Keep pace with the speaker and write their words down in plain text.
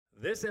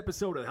This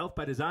episode of Health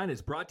by Design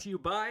is brought to you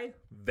by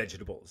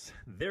vegetables.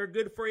 They're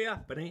good for you,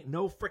 but ain't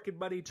no frickin'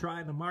 buddy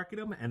trying to market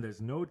them, and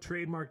there's no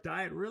trademark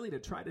diet really to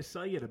try to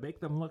sell you to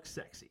make them look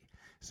sexy.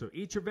 So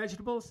eat your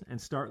vegetables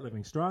and start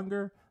living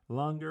stronger,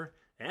 longer,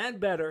 and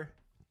better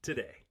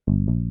today.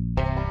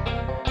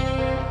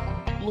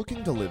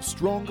 Looking to live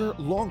stronger,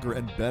 longer,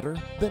 and better?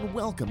 Then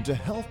welcome to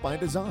Health by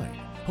Design,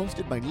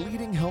 hosted by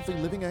leading healthy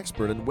living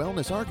expert and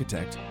wellness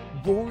architect,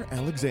 Roar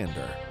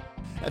Alexander.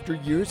 After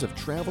years of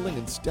traveling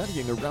and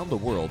studying around the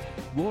world,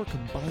 Roar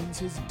combines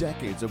his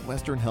decades of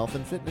Western health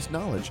and fitness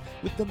knowledge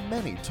with the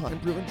many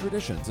time-proven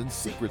traditions and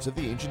secrets of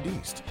the ancient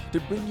East to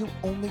bring you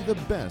only the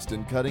best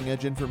in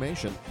cutting-edge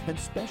information and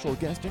special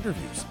guest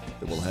interviews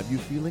that will have you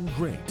feeling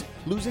great,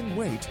 losing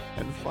weight,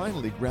 and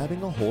finally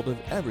grabbing a hold of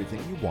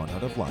everything you want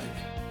out of life.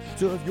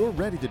 So if you're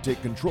ready to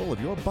take control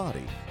of your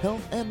body,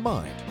 health, and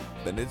mind,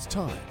 then it's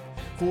time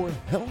for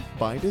Health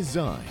by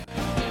Design.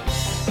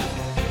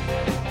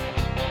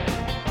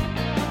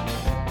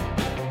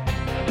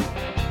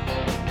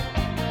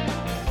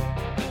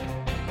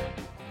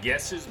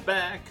 Guess who's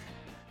back?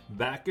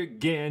 Back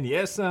again.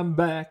 Yes, I'm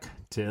back.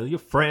 Tell your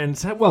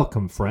friends.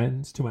 Welcome,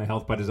 friends, to my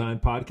Health by Design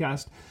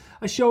podcast,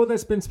 a show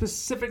that's been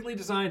specifically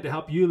designed to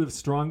help you live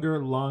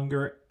stronger,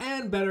 longer,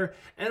 and better.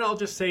 And I'll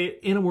just say it,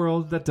 in a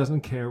world that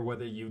doesn't care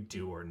whether you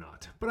do or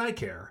not. But I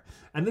care.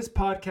 And this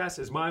podcast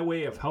is my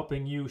way of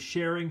helping you,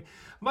 sharing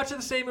much of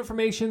the same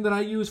information that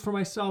I use for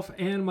myself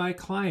and my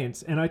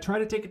clients. And I try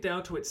to take it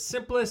down to its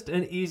simplest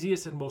and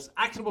easiest and most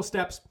actionable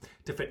steps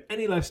to fit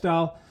any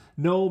lifestyle,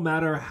 no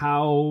matter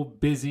how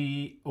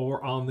busy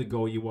or on the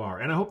go you are.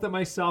 And I hope that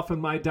myself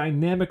and my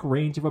dynamic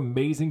range of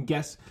amazing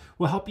guests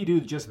will help you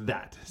do just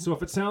that. So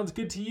if it sounds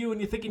good to you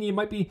and you're thinking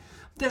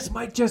this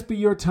might just be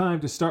your time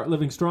to start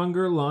living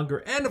stronger, longer,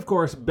 and of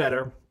course,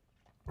 better,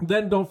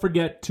 then don't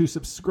forget to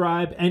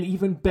subscribe, and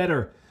even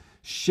better,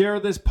 share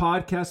this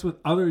podcast with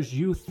others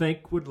you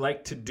think would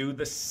like to do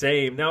the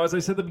same. Now, as I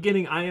said at the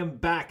beginning, I am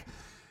back.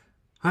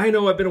 I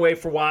know I've been away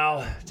for a while.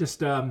 I've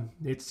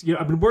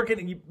been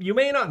working. You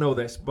may not know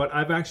this, but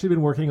I've actually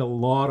been working a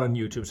lot on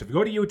YouTube. So if you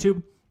go to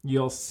YouTube,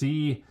 you'll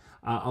see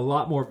a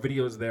lot more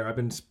videos there. I've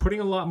been putting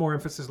a lot more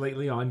emphasis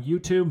lately on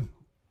YouTube,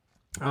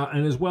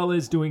 and as well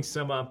as doing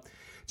some,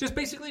 just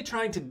basically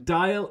trying to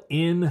dial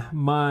in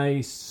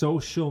my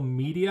social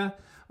media,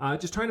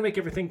 just trying to make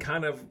everything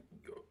kind of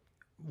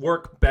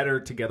work better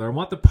together. I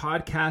want the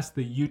podcast,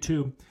 the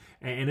YouTube,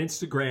 and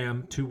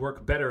Instagram to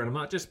work better. And I'm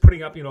not just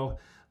putting up,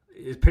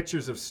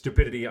 pictures of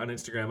stupidity on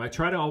Instagram. I'm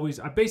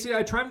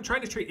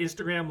trying to treat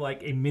Instagram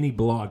like a mini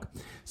blog.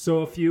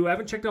 So if you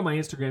haven't checked out my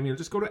Instagram,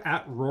 just go to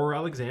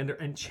 @RoarAlexander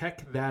and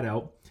check that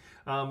out.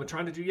 I'm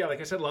trying to do,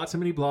 like I said, lots of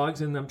mini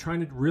blogs, and I'm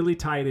trying to really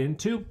tie it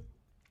into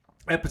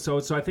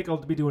episodes. So I think I'll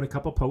be doing a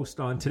couple posts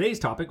on today's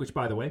topic, which,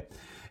 by the way,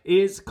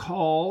 is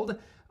called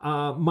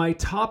my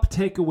top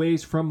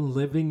takeaways from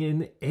living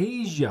in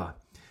Asia.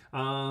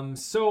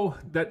 So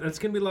that's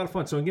going to be a lot of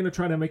fun. So I'm going to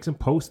try to make some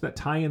posts that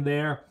tie in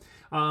there.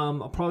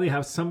 I'll probably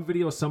have some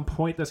video at some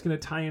point that's going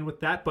to tie in with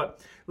that. But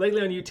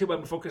lately on YouTube, I've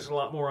been focusing a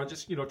lot more on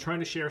just, trying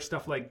to share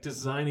stuff like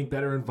designing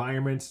better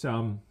environments,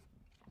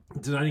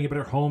 designing a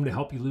better home to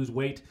help you lose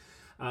weight,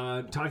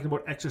 talking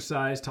about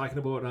exercise, talking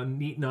about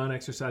neat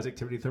non-exercise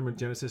activity,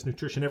 thermogenesis,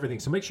 nutrition, everything.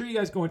 So make sure you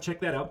guys go and check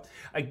that out.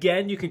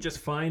 Again, you can just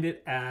find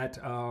it at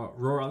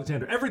Roar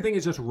Alexander. Everything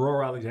is just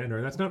Roar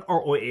Alexander. That's not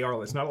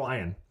R-O-A-R. It's not a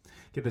lion.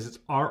 Get this, it's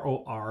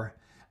R-O-R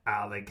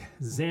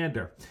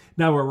Alexander.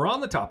 Now, where we're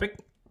on the topic,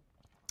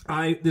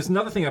 there's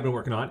another thing I've been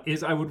working on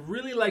is I would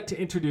really like to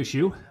introduce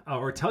you,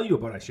 or tell you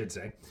about, I should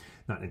say,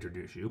 not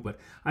introduce you, but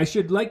I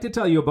should like to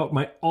tell you about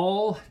my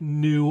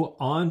all-new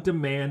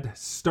on-demand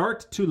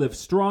Start to Live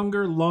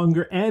Stronger,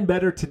 Longer, and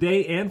Better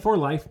Today and for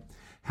Life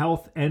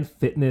Health and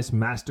Fitness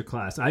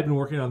Masterclass. I've been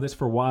working on this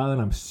for a while,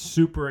 and I'm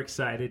super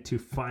excited to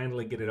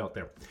finally get it out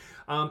there.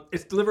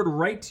 It's delivered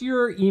right to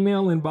your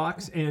email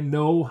inbox, and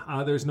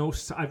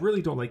I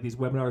really don't like these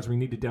webinars where you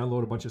need to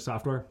download a bunch of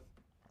software.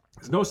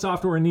 There's no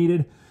software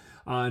needed.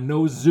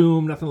 No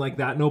Zoom, nothing like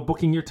that. No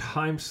booking your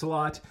time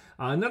slot.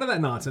 None of that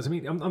nonsense. I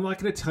mean, I'm not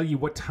going to tell you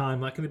what time. I'm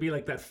not going to be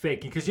like that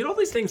fake. Because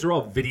these things are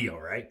all video,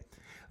 right?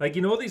 Like,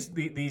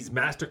 these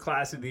master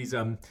classes,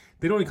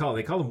 they don't even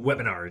they call them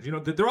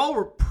webinars. They're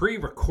all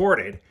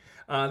pre-recorded.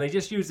 They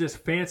just use this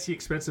fancy,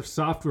 expensive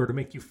software to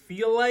make you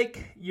feel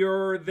like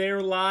you're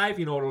there live.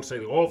 It'll say,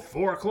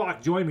 4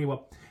 o'clock, join me.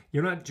 Well,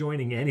 you're not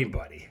joining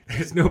anybody.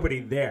 There's nobody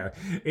there.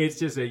 It's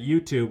just a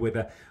YouTube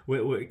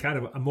with kind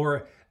of a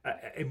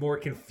more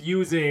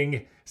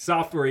confusing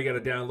software you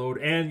got to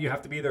download, and you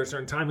have to be there a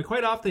certain time. And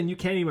quite often, you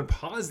can't even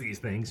pause these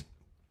things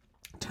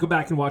to go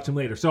back and watch them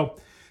later. So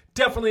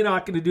definitely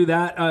not going to do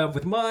that.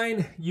 With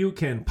mine, you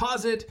can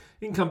pause it.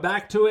 You can come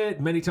back to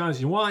it many times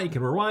as you want. You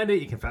can rewind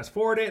it. You can fast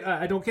forward it.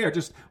 I don't care.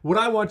 Just what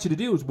I want you to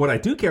do is what I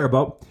do care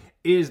about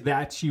is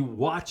that you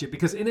watch it,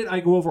 because in it, I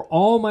go over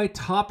all my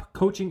top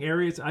coaching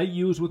areas I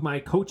use with my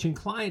coaching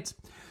clients.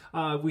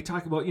 We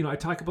talk about, I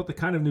talk about the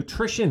kind of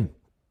nutrition,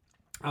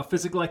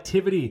 physical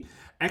activity,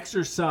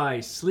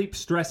 exercise, sleep,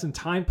 stress, and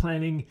time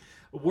planning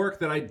work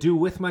that I do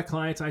with my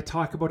clients, I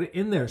talk about it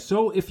in there.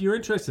 So if you're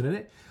interested in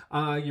it,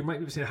 you might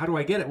be saying, how do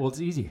I get it? Well,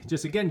 it's easy.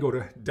 Just again, go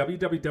to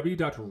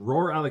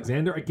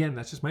www.roaralexander. Again,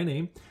 that's just my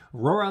name,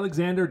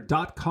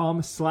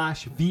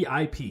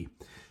 roaralexander.com/VIP.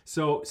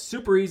 So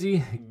super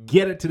easy.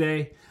 Get it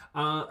today.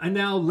 And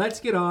now let's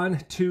get on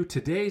to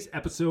today's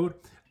episode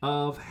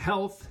of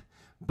Health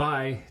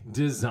by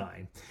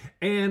Design.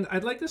 And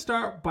I'd like to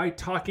start by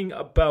talking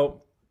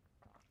about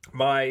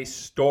my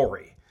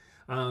story.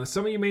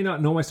 Some of you may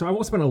not know my story. I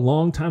won't spend a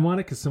long time on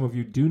it because some of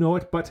you do know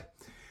it. But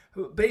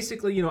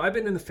basically, I've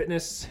been in the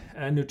fitness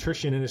and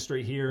nutrition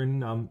industry here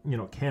in,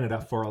 Canada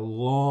for a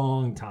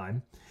long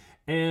time.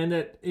 And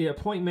at a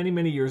point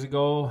many years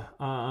ago,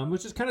 I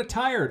was just kind of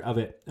tired of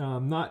it.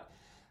 Not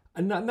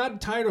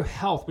tired of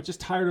health, but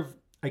just tired of,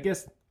 I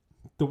guess,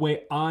 the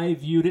way I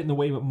viewed it and the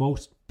way that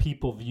most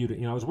people viewed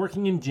it. I was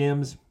working in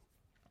gyms,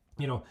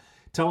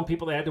 telling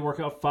people they had to work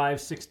out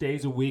 5-6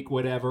 days a week,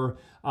 whatever,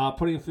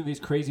 putting them through these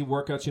crazy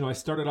workouts. I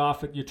started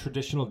off at your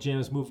traditional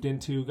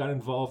gyms, got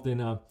involved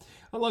in, a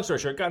long story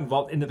short, got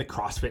involved into the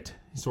CrossFit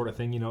sort of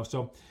thing,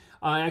 So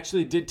I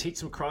actually did teach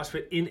some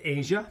CrossFit in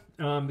Asia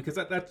because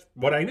that's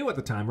what I knew at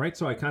the time, right?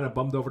 So I kind of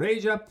bummed over to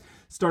Asia,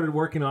 started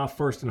working off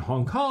first in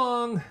Hong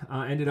Kong,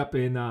 ended up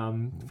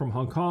from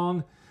Hong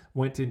Kong,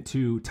 went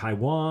into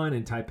Taiwan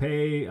and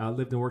Taipei,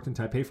 lived and worked in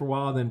Taipei for a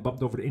while, then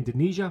bumped over to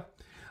Indonesia.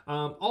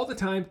 All the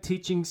time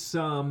teaching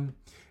some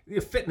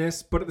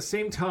fitness, but at the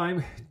same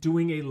time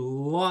doing a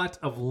lot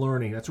of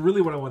learning. That's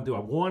really what I want to do.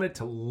 I wanted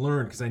to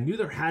learn because I knew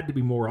there had to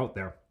be more out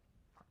there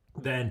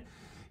than,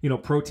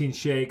 protein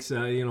shakes,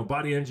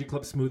 Body Energy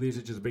Club smoothies,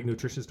 which is a big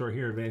nutrition store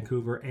here in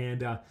Vancouver,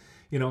 and,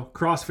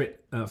 CrossFit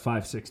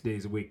 5-6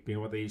 days a week,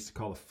 what they used to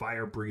call a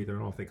fire breather. I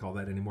don't know if they call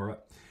that anymore,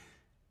 but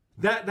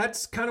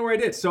that's kind of where I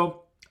did.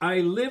 So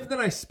I lived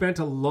and I spent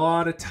a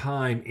lot of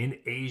time in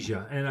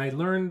Asia, and I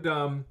learned,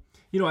 I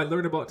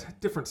learned about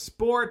different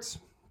sports.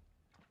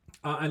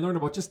 I learned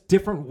about just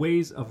different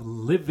ways of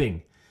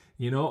living,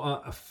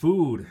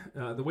 food,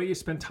 the way you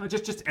spend time,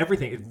 just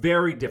everything. It's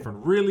very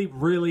different. Really,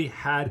 really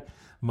had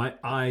my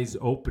eyes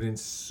open in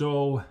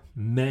so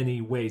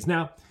many ways.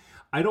 Now,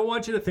 I don't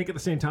want you to think at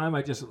the same time.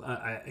 I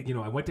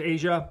went to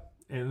Asia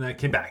and I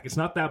came back. It's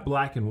not that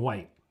black and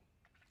white.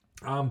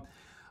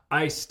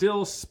 I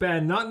still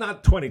spend,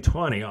 not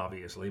 2020,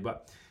 obviously,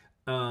 but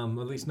at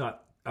least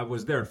not, I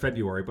was there in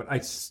February, but I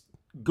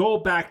go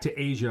back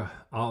to Asia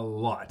a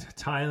lot.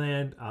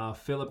 Thailand,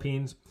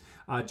 Philippines.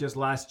 Just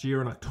last year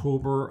in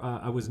October,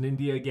 I was in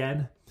India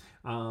again.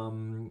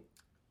 Been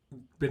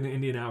in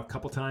India now a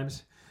couple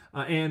times.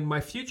 And my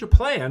future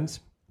plans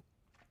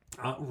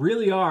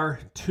really are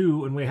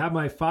and we have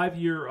my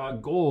 5-year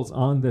goals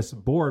on this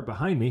board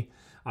behind me.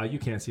 You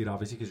can't see it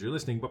obviously because you're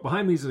listening, but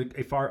behind me is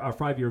our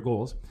 5-year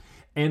goals.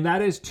 And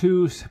that is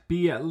to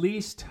be at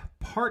least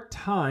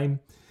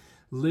part-time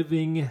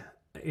living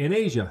in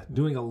Asia,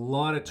 doing a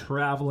lot of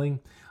traveling,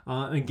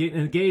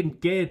 engaging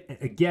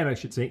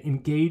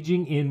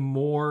in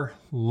more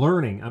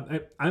learning.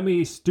 I'm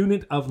a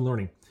student of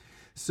learning.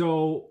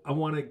 So I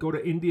want to go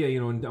to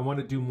India, and I want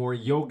to do more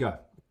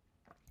yoga.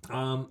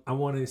 I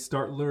want to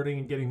start learning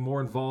and getting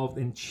more involved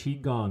in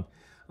Qigong.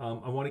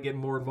 I want to get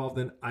more involved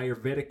in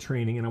Ayurvedic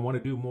training, and I want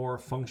to do more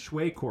feng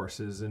shui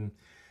courses. And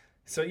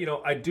so,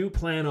 I do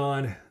plan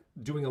on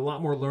doing a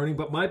lot more learning,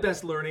 but my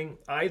best learning,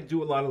 I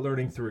do a lot of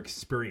learning through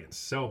experience.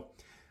 So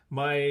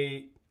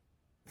my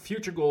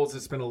future goals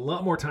is to spend a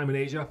lot more time in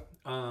Asia.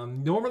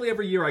 Normally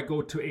every year I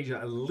go to Asia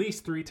at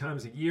least 3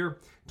 times a year.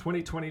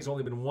 2020 has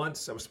only been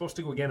once. I was supposed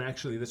to go again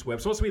actually this week. I'm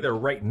supposed to be there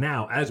right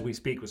now as we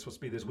speak. It was supposed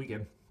to be this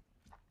weekend.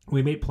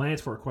 We made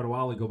plans for it quite a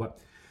while ago, but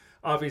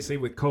obviously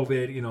with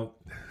COVID,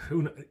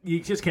 you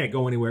just can't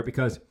go anywhere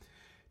because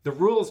the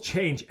rules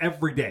change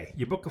every day.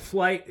 You book a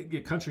flight,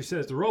 your country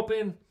says they're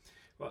open.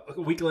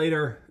 A week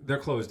later, they're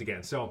closed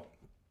again. So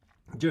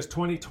just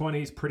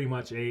 2020 is pretty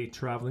much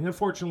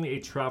unfortunately, a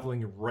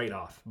traveling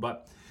write-off.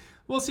 But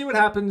we'll see what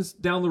happens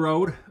down the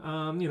road.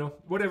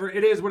 Whatever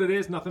it is, what it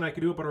is, nothing I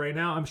can do about it right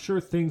now. I'm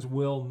sure things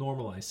will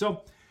normalize.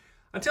 So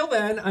until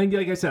then,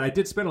 like I said, I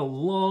did spend a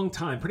long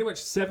time, pretty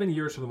much 7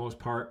 years for the most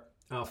part,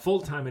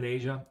 full-time in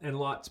Asia and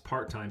lots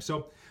part-time.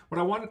 So what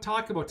I want to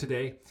talk about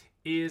today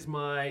is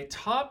my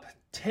top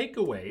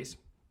takeaways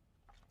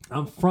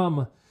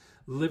from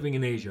living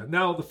in Asia.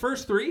 Now, the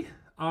first 3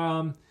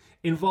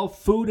 involve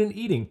food and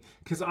eating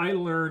because I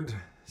learned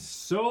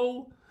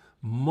so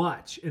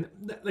much. And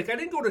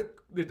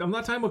I'm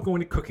not talking about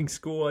going to cooking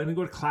school. I didn't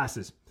go to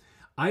classes.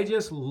 I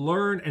just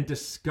learned and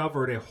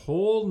discovered a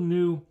whole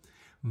new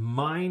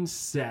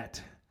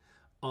mindset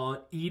on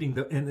eating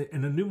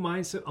and a new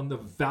mindset on the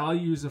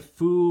values of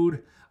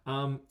food.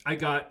 I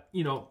got,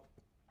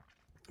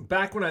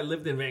 back when I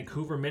lived in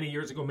Vancouver many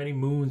years ago, many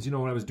moons,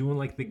 when I was doing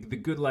like the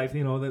good life,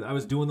 that I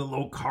was doing the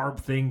low carb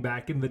thing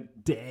back in the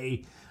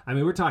day. I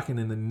mean, we're talking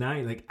in the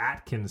night, like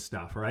Atkins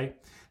stuff, right?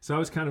 So I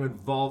was kind of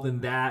involved in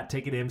that,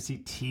 taking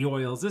MCT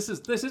oils. This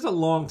is a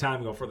long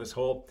time ago for this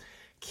whole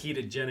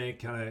ketogenic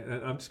kind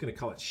of, I'm just going to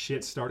call it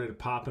shit, started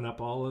popping up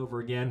all over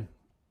again.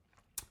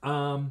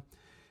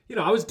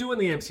 I was doing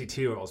the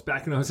MCT oils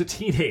back when I was a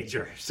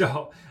teenager.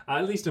 So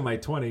at least in my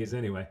 20s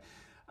anyway.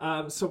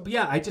 I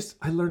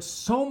learned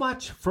so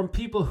much from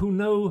people who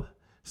know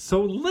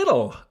so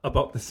little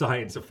about the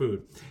science of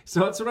food. So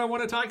that's what I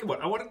want to talk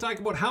about. I want to talk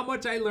about how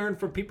much I learned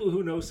from people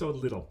who know so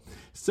little.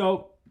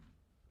 So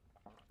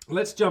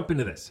let's jump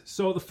into this.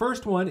 So the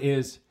first one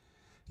is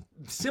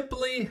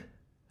simply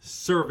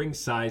serving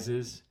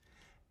sizes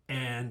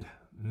and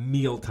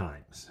meal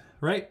times,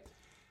 right?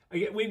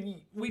 Again,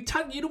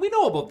 we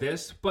know about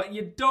this, but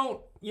you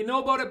know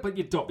about it, but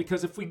you don't.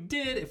 Because if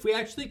we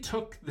actually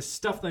took the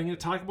stuff that I'm going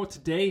to talk about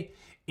today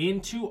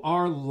into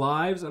our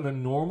lives on a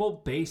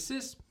normal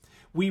basis,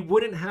 we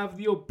wouldn't have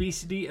the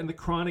obesity and the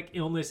chronic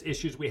illness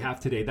issues we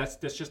have today. That's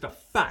just a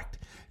fact.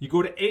 You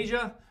go to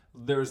Asia,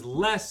 there's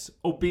less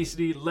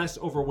obesity, less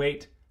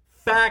overweight.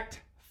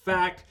 Fact.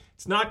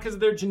 It's not because of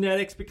their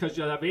genetics, because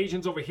you have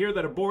Asians over here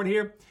that are born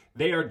here.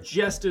 They are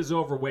just as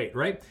overweight,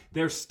 right?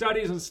 There's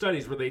studies and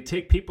studies where they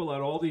take people out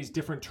of all these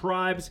different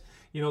tribes,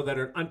 that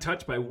are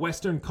untouched by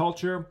Western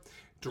culture,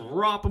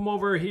 drop them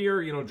over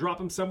here, drop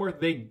them somewhere,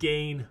 they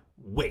gain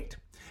weight.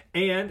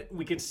 And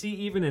we can see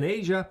even in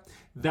Asia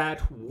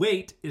that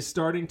weight is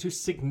starting to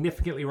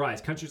significantly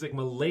rise. Countries like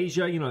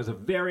Malaysia, has a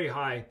very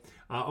high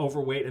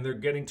overweight, and they're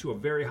getting to a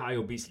very high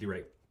obesity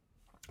rate.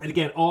 And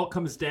again, all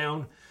comes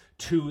down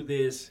to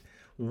this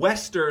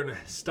Western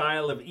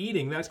style of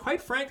eating that's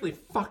quite frankly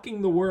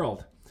fucking the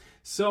world.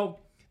 So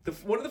the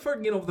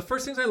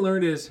first things I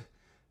learned is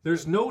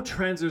there's no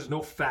trends, there's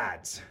no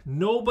fads.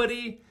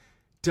 Nobody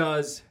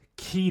does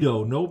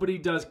keto, nobody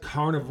does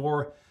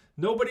carnivore,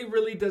 nobody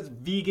really does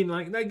vegan.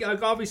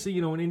 Like obviously,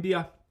 in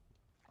India,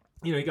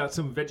 you got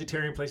some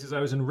vegetarian places.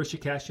 I was in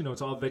Rishikesh,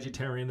 it's all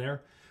vegetarian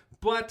there,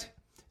 but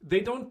they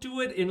don't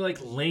do it in like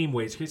lame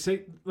ways.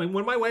 Like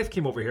when my wife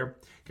came over here,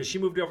 because she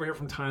moved over here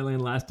from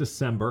Thailand last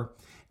December,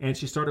 and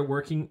she started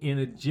working in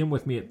a gym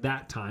with me at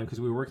that time,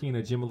 because we were working in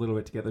a gym a little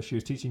bit together. She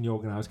was teaching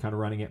yoga and I was kind of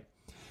running it.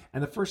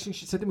 And the first thing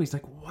she said to me is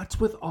like, what's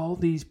with all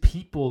these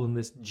people in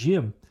this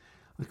gym?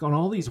 Like on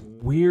all these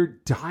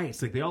weird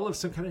diets. Like they all have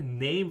some kind of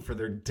name for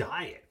their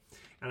diet.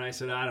 And I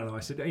said, I don't know. I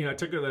said, I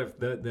took her to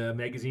the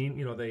magazine,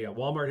 the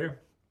Walmart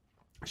here.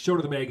 I showed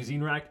her the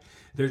magazine rack.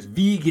 There's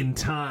Vegan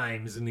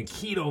Times and the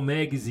Keto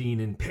Magazine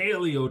and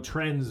Paleo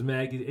Trends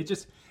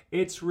Magazine.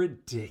 It's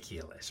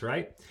ridiculous,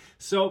 right?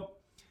 So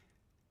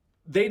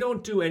they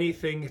don't do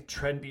anything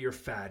trendy or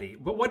fatty.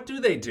 But what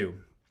do?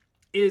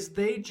 Is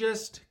they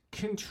just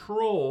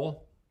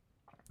control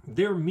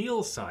their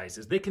meal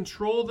sizes. They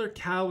control their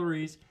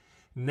calories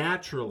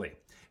naturally.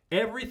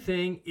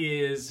 Everything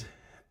is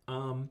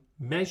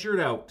measured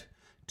out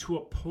to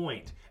a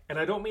point. And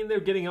I don't mean they're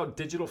getting out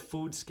digital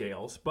food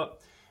scales,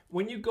 but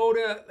when you go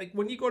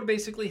to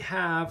basically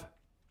have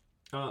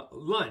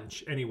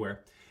lunch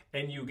anywhere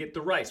and you get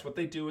the rice, what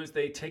they do is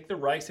they take the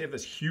rice, they have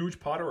this huge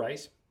pot of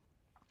rice,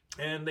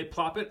 and they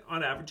plop it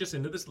on average just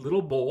into this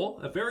little bowl,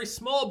 a very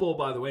small bowl,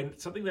 by the way,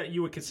 something that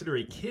you would consider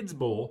a kid's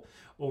bowl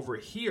over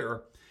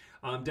here,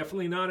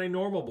 definitely not a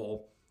normal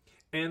bowl.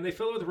 And they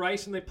fill it with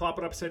rice and they plop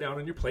it upside down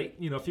on your plate.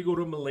 If you go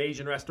to a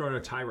Malaysian restaurant or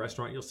a Thai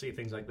restaurant, you'll see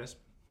things like this.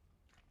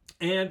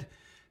 And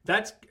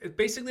that's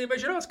basically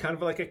measured out. It's kind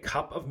of like a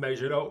cup of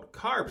measured out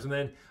carbs, and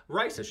then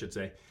rice, I should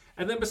say.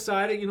 And then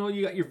beside it,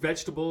 you got your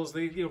vegetables.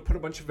 They, put a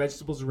bunch of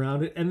vegetables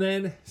around it, and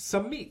then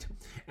some meat.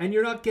 And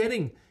you're not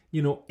getting,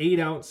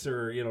 8-ounce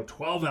or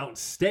 12-ounce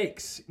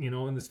steaks,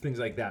 and things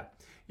like that.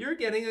 You're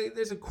getting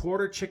there's a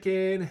quarter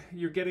chicken.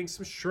 You're getting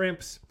some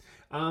shrimps.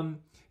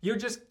 You're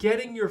just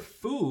getting your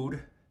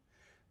food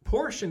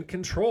portion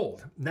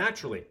controlled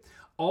naturally.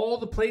 All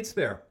the plates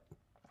there.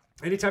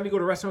 Anytime you go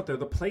to a restaurant there,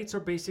 the plates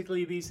are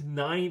basically these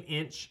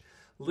 9-inch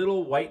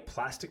little white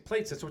plastic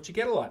plates. That's what you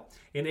get a lot.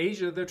 In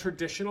Asia, their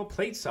traditional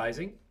plate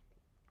sizing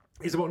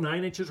is about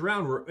 9 inches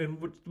round,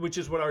 which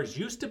is what ours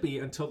used to be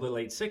until the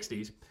late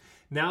 60s.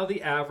 Now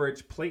the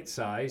average plate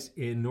size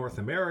in North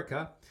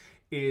America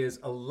is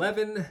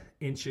 11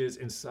 inches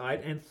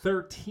inside and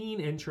 13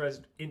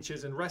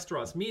 inches in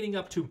restaurants, meaning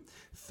up to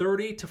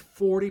 30 to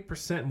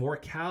 40% more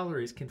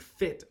calories can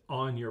fit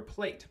on your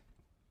plate.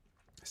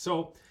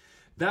 So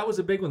that was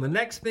a big one. The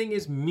next thing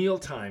is meal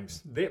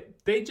times.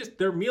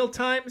 Their meal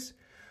times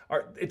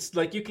it's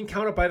like you can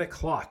count it by the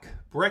clock.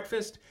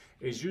 Breakfast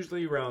is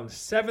usually around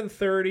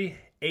 7:30,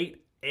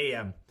 8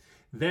 a.m.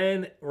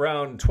 Then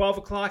around 12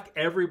 o'clock,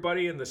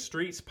 everybody in the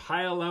streets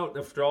pile out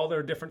after all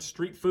their different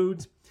street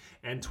foods.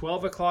 And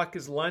 12 o'clock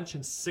is lunch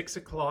and 6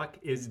 o'clock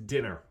is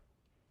dinner.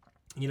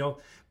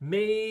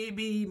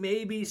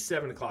 Maybe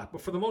 7 o'clock.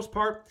 But for the most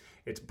part,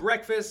 it's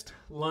breakfast,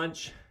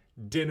 lunch,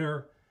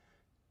 dinner,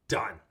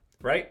 done,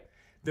 right?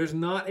 There's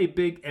not a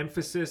big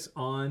emphasis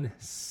on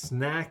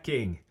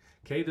snacking.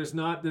 Okay, there's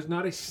not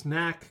a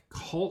snack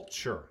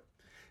culture.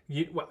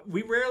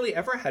 We rarely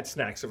ever had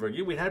snacks over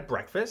here. We'd had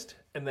breakfast,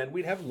 and then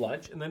we'd have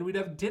lunch, and then we'd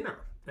have dinner.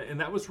 And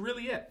that was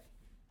really it.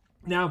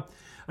 Now,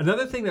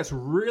 another thing that's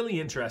really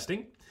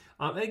interesting,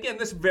 and again,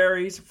 this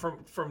varies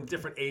from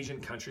different Asian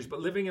countries, but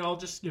living in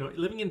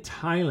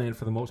Thailand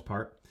for the most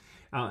part,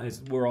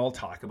 as we're all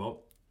talk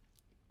about,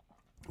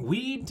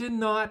 we did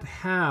not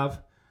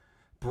have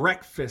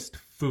breakfast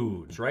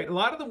foods, right? A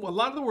lot of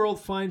the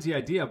world finds the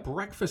idea of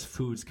breakfast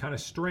foods kind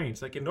of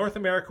strange. Like in North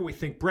America, we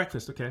think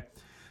breakfast, okay?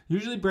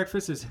 Usually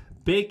breakfast is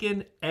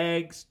bacon,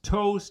 eggs,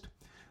 toast.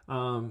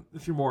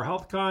 If you're more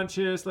health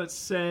conscious, let's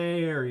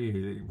say, or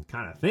you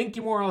kind of think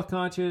you're more health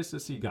conscious,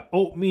 let's see, you got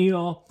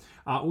oatmeal.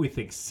 We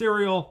think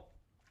cereal.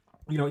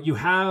 You know, you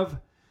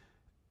have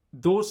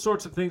those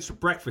sorts of things for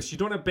breakfast. You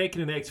don't have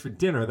bacon and eggs for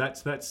dinner.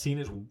 That's seen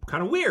as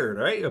kind of weird,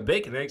 right?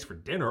 Bacon and eggs for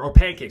dinner. Or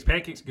pancakes.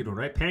 Pancakes are a good one,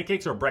 right?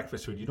 Pancakes are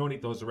breakfast food. You don't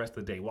eat those the rest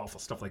of the day.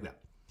 Waffles, stuff like that.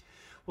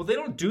 Well, they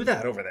don't do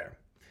that over there.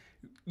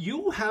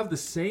 You have the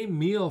same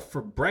meal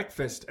for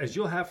breakfast as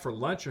you'll have for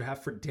lunch or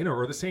have for dinner,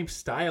 or the same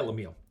style of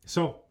meal.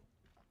 So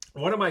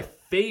one of my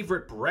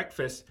favorite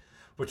breakfasts,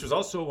 which was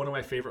also one of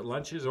my favorite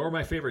lunches or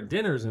my favorite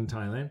dinners in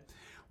Thailand,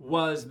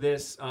 was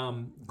this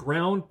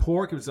ground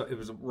pork. It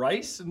was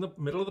rice in the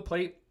middle of the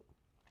plate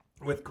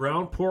with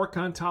ground pork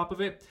on top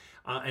of it.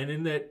 And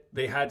in that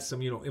they had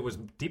some, it was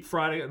deep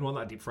fried. Well,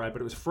 not deep fried,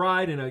 but it was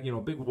fried in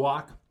a, big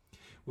wok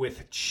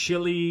with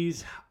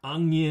chilies,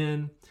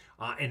 onion,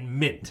 and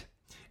mint.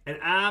 And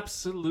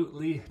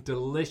absolutely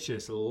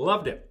delicious.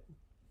 Loved it.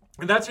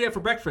 And that's what you have for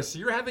breakfast. So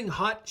you're having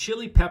hot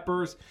chili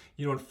peppers,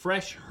 and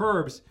fresh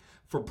herbs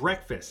for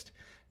breakfast.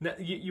 Now,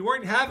 you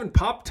weren't having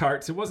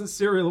Pop-Tarts. It wasn't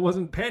cereal. It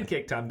wasn't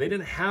pancake time. They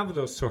didn't have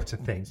those sorts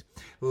of things.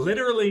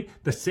 Literally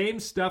the same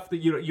stuff that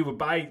you would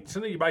buy.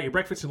 Something you buy your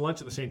breakfast and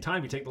lunch at the same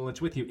time. You take the lunch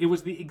with you. It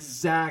was the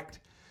exact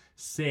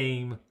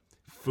same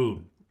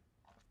food.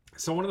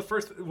 So one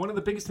of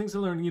the biggest things I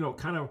learned,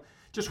 kind of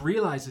just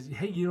realize is,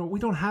 hey, we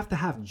don't have to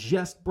have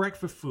just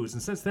breakfast foods.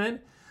 And since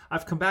then,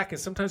 I've come back, and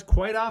sometimes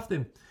quite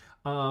often,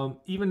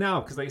 even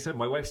now, because like I said,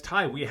 my wife's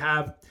Thai, we'll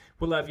have,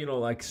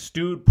 like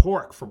stewed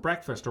pork for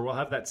breakfast, or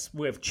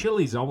we have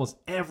chilies almost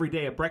every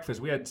day at breakfast.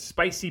 We had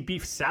spicy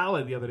beef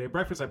salad the other day at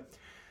breakfast.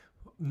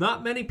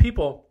 Not many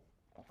people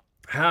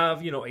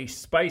have, a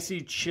spicy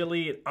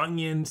chili,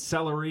 onion,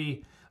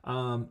 celery,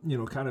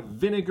 kind of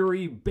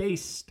vinegary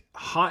based,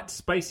 hot,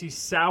 spicy,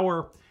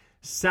 sour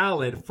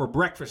salad for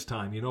breakfast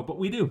time, but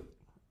we do.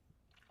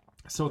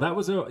 So that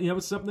was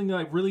something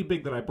really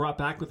big that I brought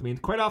back with me.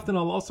 And quite often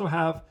I'll also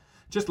have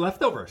just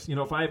leftovers.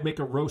 If I make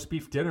a roast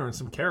beef dinner and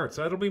some carrots,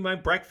 that'll be my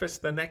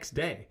breakfast the next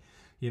day.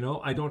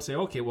 I don't say,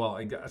 okay, well,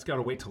 it's got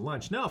to wait till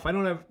lunch. No, if I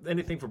don't have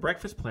anything for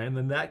breakfast planned,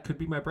 then that could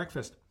be my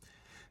breakfast.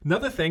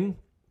 Another thing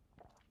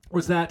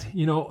was that,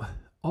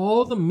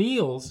 all the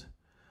meals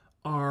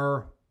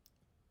are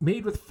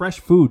made with fresh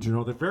foods.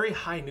 They're very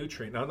high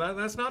nutrient. Now,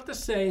 that's not to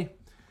say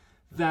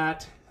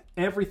that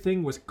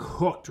everything was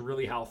cooked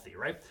really healthy,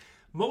 right?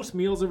 Most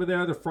meals over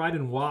there, they're fried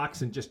in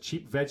woks and just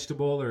cheap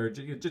vegetable or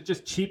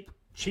just cheap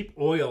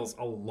oils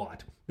a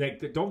lot.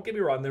 Don't get me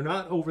wrong, they're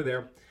not over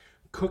there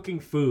cooking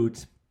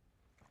foods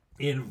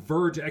in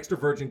extra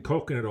virgin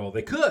coconut oil.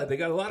 They could. They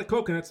got a lot of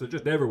coconuts. They're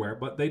just everywhere,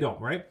 but they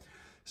don't, right?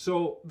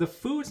 So the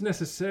foods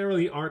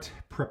necessarily aren't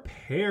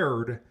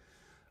prepared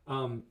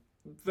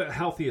the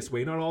healthiest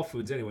way. Not all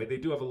foods anyway. They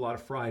do have a lot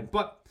of fried,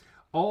 but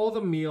all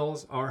the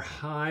meals are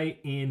high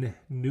in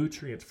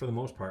nutrients for the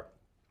most part.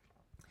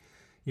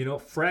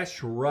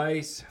 Fresh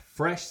rice,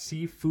 fresh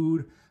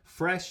seafood,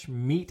 fresh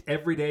meat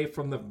every day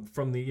from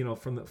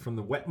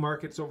the wet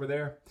markets over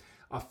there.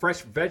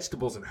 Fresh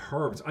vegetables and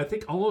herbs. I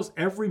think almost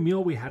every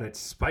meal we had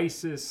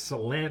spices,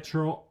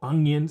 cilantro,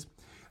 onions.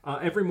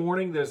 Every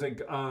morning there's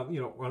on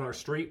our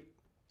street,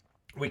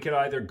 we could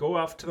either go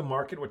off to the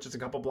market, which is a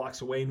couple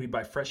blocks away, and we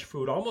buy fresh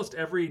food almost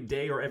every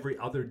day or every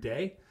other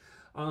day.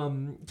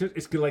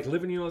 It's good, like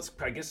living,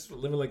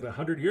 living like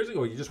 100 years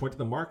ago. You just went to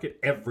the market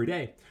every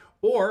day.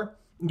 Or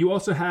you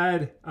also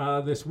had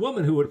this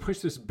woman who would push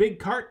this big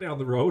cart down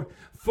the road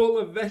full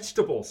of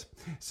vegetables.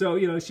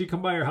 So, she'd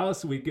come by our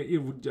house, and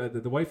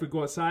the wife would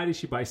go outside, and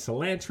she'd buy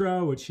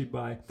cilantro, and she'd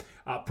buy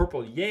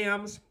purple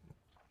yams.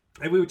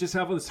 And we would just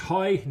have this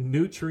high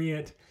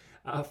nutrient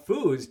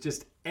foods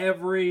just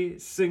every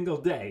single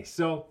day.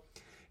 So,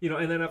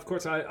 and then of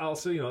course I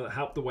also,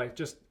 helped the wife.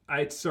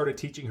 I started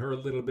teaching her a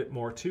little bit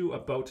more too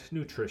about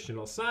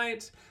nutritional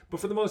science, but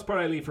for the most part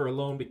I leave her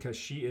alone because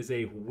she is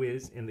a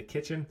whiz in the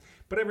kitchen.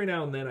 But every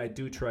now and then I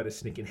do try to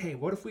sneak in, hey,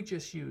 what if we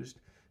just used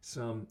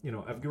some,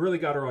 I've really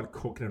got her on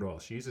coconut oil.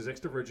 She uses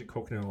extra virgin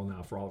coconut oil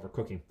now for all of her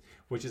cooking,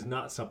 which is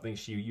not something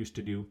she used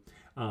to do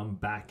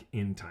back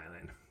in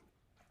Thailand.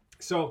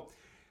 So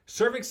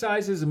serving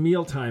sizes and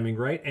meal timing,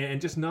 right?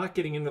 And just not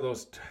getting into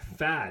those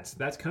fads.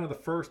 That's kind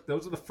of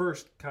those are the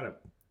first kind of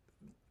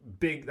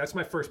that's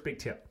my first big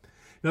tip.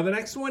 Now, the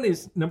next one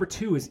is, number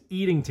 2, is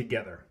eating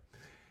together.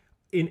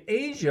 In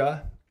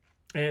Asia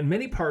and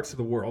many parts of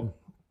the world,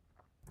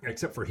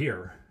 except for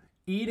here,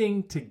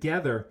 eating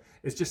together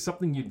is just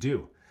something you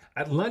do.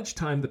 At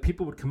lunchtime, the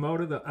people would come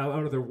out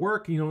of their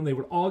work, and they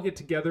would all get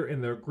together in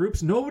their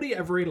groups. Nobody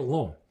ever ate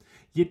alone.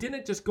 You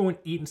didn't just go and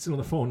eat and sit on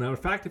the phone. Now, in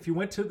fact, if you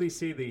went to the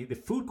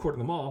food court in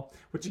the mall,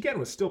 which again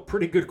was still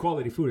pretty good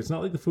quality food, it's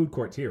not like the food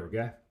courts here,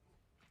 okay?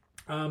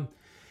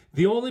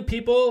 The only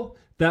people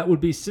that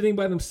would be sitting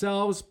by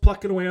themselves,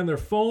 plucking away on their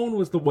phone,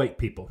 was the white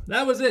people.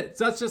 That was it.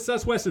 That's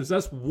us Westerners.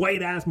 That's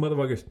white-ass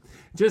motherfuckers.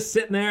 Just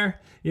sitting there,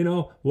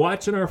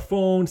 watching our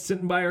phone,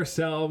 sitting by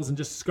ourselves, and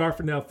just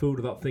scarfing down food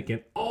without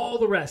thinking. All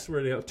the rest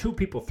were 2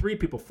 people, 3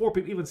 people, 4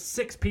 people, even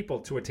 6 people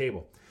to a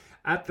table.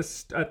 At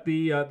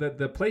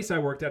the place I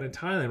worked at in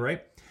Thailand,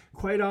 right?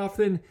 Quite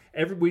often,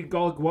 we'd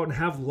all go out and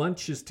have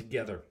lunches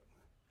together.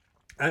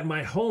 At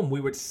my home, we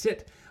would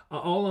sit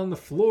all on the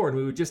floor and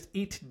we would just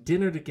eat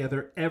dinner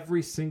together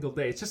every single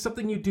day. It's just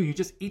something you do. You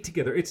just eat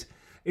together. It's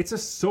a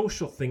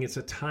social thing. It's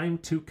a time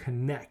to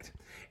connect.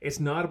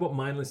 It's not about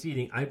mindless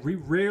eating. We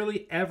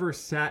rarely ever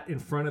sat in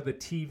front of the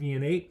TV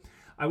and ate.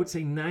 I would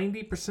say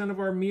 90%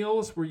 of our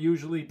meals were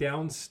usually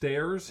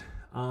downstairs.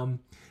 And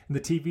the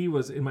TV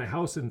was in my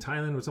house in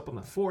Thailand, was up on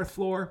the 4th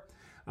floor.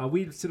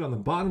 We'd sit on the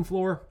bottom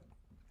floor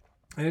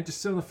and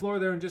just sit on the floor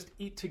there and just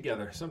eat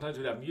together. Sometimes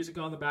we'd have music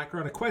on in the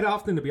background. And quite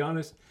often, to be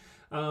honest,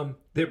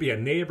 there'd be a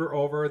neighbor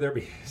over, there'd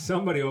be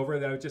somebody over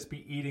that would just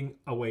be eating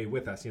away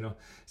with us,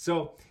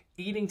 So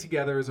eating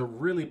together is a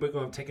really big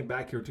one I'm taking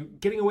back here to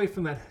getting away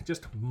from that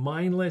just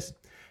mindless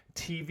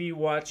TV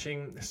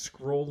watching,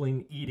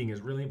 scrolling, eating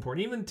is really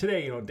important. Even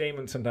today,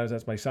 Damon, sometimes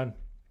that's my son.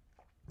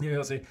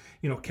 He'll say,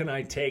 can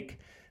I take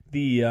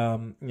the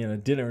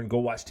dinner and go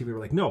watch TV? We're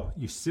like, no,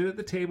 you sit at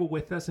the table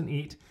with us and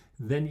eat,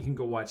 then you can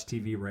go watch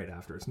TV right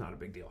after. It's not a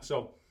big deal.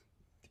 So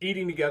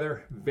eating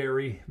together,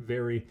 very,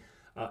 very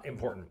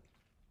important.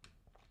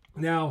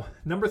 Now,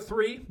 number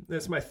 3,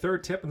 this is my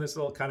 3rd tip, and this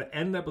will kind of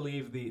end, I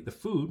believe, the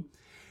food,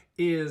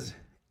 is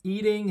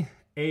eating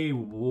a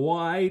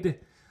wide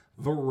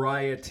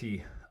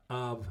variety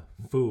of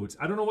foods.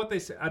 I don't know what they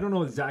say. I don't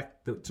know so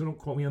don't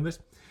quote me on this,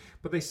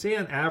 but they say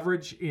on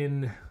average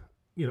in,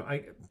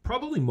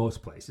 probably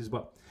most places,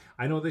 but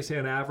I know they say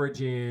on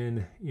average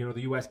in,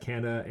 the US,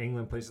 Canada,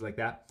 England, places like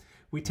that,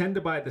 we tend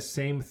to buy the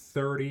same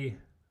 30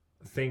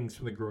 things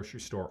from the grocery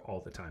store all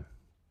the time.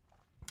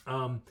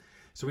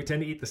 So we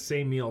tend to eat the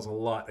same meals a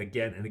lot,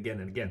 again and again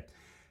and again.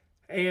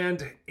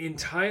 And in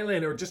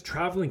Thailand, or just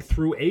traveling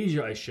through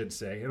Asia, I should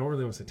say, I don't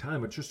really want to say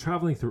Thailand, but just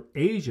traveling through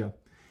Asia,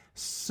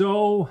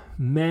 so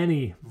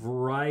many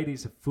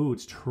varieties of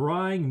foods,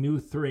 trying new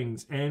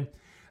things. And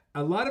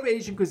a lot of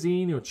Asian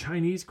cuisine,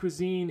 Chinese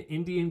cuisine,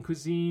 Indian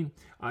cuisine,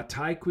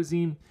 Thai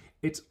cuisine,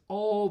 it's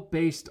all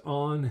based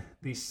on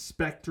the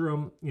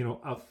spectrum,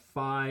 of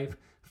 5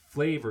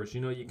 flavors.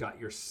 You got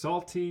your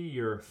salty,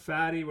 your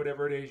fatty,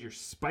 whatever it is, your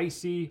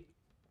spicy,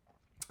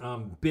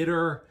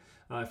 bitter,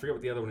 I forget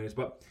what the other one is,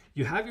 but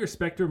you have your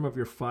spectrum of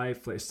your 5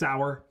 flavors,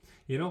 sour,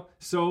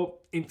 So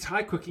in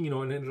Thai cooking,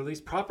 and in at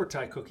least proper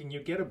Thai cooking,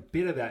 you get a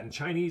bit of that.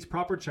 In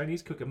proper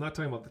Chinese cooking, I'm not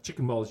talking about the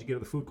chicken balls you get at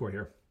the food court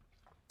here.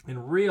 In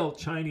real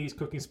Chinese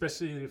cooking,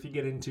 especially if you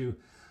get into,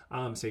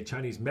 say,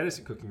 Chinese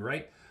medicine cooking,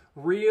 right?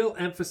 Real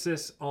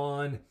emphasis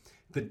on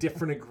the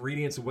different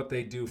ingredients of what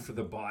they do for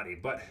the body.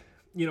 But,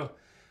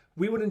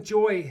 we would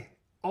enjoy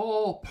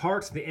all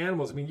parts of the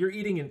animals. I mean, you're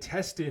eating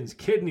intestines,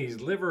 kidneys,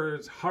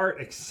 livers, heart,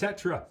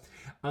 etc.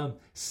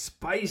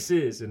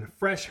 Spices and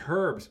fresh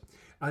herbs,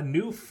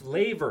 new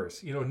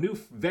flavors, new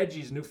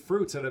veggies, new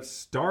fruits out of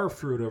star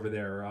fruit over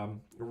there.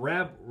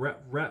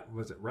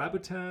 Was it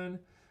rambutan?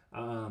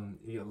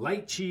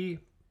 Lychee.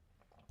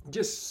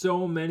 Just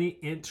so many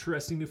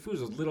interesting new foods.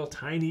 Those little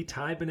tiny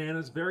Thai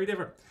bananas, very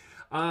different.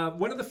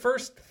 One of the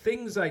first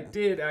things I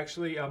did,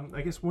 actually,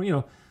 I guess,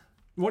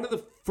 one of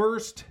the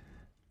first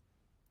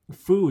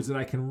foods that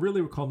I can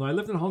really recall. Now, I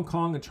lived in Hong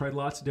Kong and tried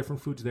lots of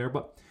different foods there,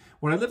 but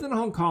when I lived in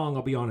Hong Kong,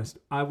 I'll be honest,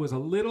 I was a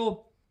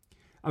little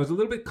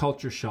bit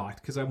culture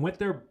shocked because I went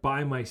there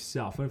by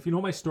myself. And if you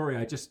know my story,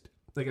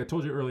 like I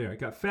told you earlier, I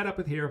got fed up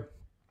with here,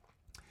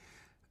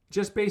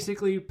 just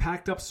basically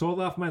packed up, sold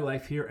off my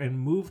life here, and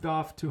moved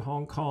off to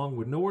Hong Kong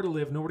with nowhere to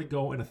live, nowhere to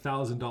go, and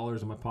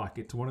 $1,000 in my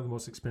pocket to one of the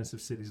most expensive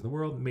cities in the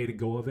world. Made a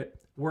go of it.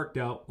 Worked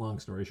out, long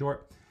story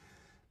short.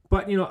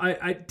 But,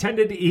 I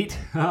tended to eat,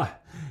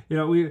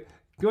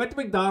 we went to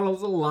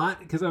McDonald's a lot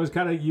because I was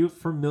kind of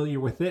familiar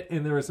with it.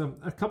 And there was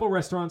a couple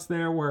restaurants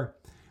there where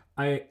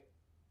I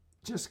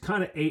just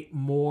kind of ate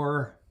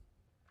more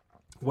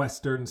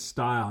Western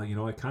style.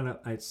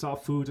 I saw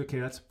foods. Okay,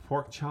 that's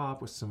pork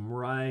chop with some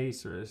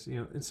rice,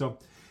 and so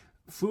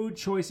food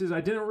choices. I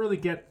didn't really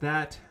get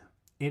that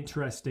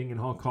interesting in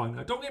Hong Kong.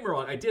 Now, don't get me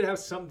wrong. I did have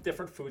some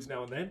different foods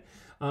now and then.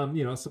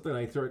 Something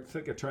I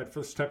think I tried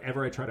first time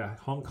ever. I tried a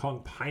Hong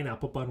Kong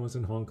pineapple bun was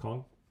in Hong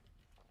Kong,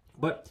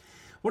 but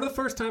one of the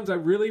first times I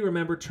really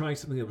remember trying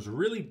something that was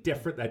really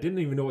different, I didn't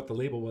even know what the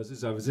label was,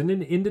 is I was in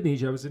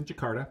Indonesia, I was in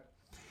Jakarta,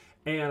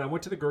 and I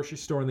went to the grocery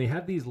store, and they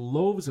had these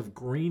loaves of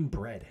green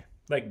bread,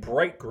 like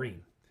bright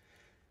green.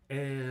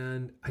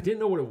 And I didn't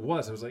know what it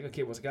was. I was like,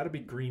 okay, well, it's got to be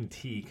green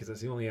tea, because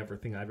that's the only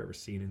thing I've ever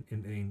seen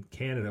in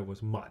Canada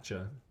was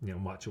matcha,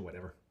 matcha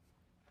whatever.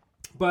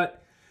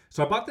 But,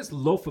 so I bought this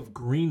loaf of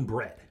green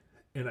bread,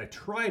 and I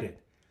tried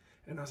it,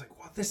 and I was like,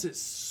 wow, this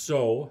is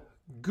so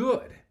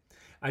good.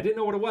 I didn't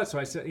know what it was, so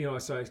I said,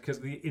 because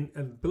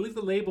I believe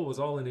the label was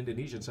all in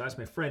Indonesian, so I asked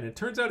my friend, and it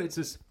turns out it's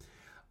this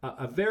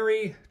a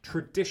very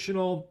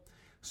traditional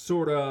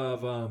sort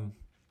of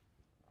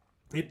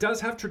It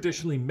does have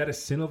traditionally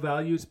medicinal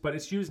values, but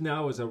it's used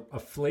now as a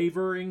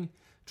flavoring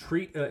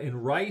treat in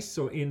rice,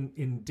 so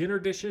in dinner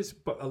dishes,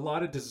 but a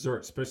lot of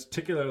desserts,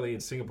 particularly in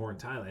Singapore and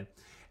Thailand.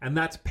 And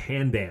that's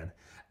pandan.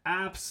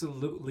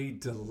 Absolutely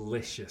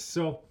delicious.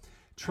 So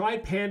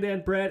tried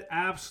pandan bread,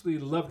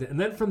 absolutely loved it. And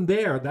then from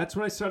there, that's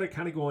when I started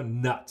kind of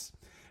going nuts.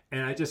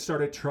 And I just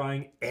started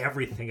trying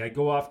everything. I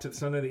go off to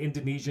some of the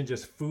Indonesian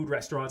just food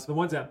restaurants, the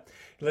ones that,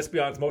 let's be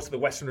honest, most of the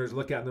Westerners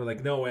look at and they're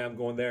like, no way I'm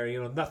going there.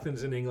 You know,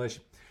 nothing's in English.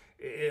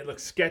 It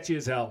looks sketchy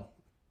as hell.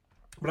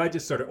 But I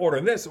just started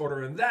ordering this,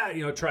 ordering that,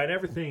 you know, trying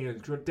everything.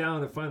 And went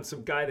down and found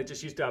some guy that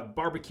just used to have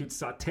barbecued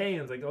satay. And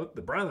I was like, oh,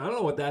 the brown, I don't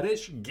know what that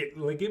is. Give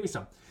me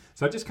some.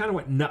 So I just kind of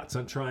went nuts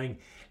on trying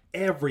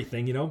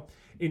everything, you know.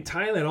 In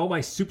Thailand, all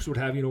my soups would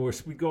have, you know, where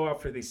we go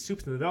out for these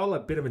soups and they're all a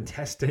bit of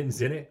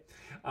intestines in it.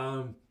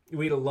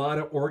 We eat a lot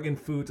of organ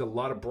foods, a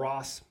lot of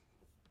broths.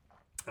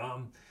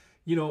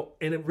 You know,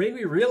 and it made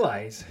me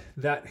realize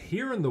that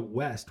here in the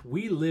West,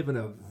 we live in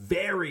a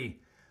very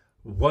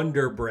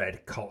Wonder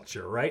Bread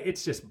culture, right?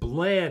 It's just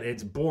bland.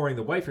 It's boring.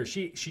 The wife here,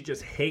 she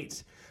just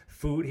hates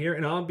food here.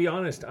 And I'll be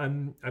honest,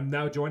 I'm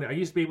now joining. I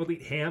used to be able to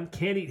eat ham.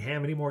 Can't eat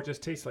ham anymore. It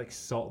just tastes like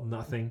salt,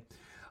 nothing.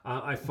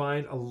 I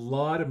find a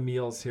lot of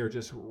meals here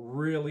just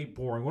really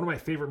boring. One of my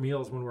favorite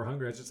meals when we're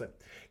hungry, I was just like,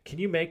 can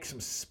you make some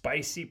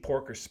spicy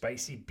pork or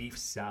spicy beef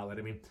salad?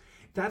 I mean,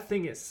 that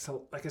thing is,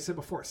 like I said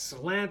before,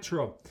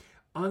 cilantro,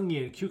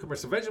 onion, cucumber,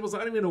 some vegetables. I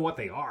don't even know what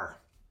they are.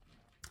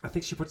 I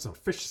think she put some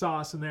fish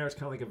sauce in there. It's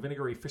kind of like a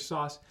vinegary fish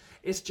sauce.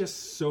 It's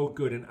just so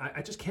good. And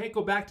I just can't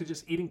go back to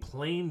just eating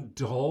plain,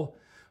 dull,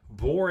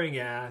 boring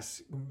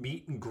ass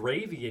meat and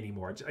gravy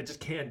anymore. I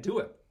just can't do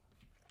it.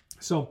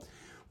 So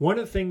one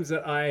of the things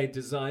that I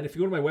designed, if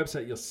you go to my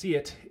website, you'll see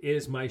it,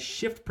 is my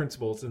shift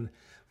principles. And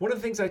one of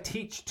the things I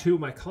teach to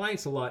my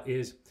clients a lot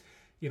is,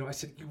 you know, I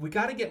said, we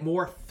got to get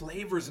more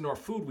flavors in our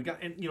food.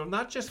 And, you know,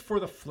 not just for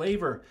the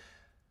flavor,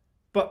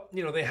 but,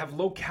 you know, they have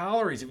low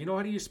calories. If you know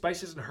how to use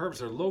spices and herbs,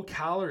 they're low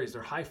calories,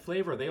 they're high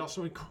flavor. They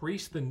also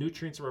increase the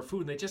nutrients of our food,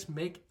 and they just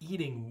make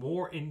eating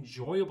more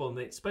enjoyable, and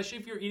especially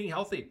if you're eating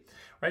healthy,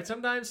 right?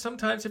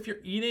 Sometimes if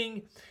you're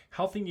eating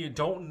healthy and you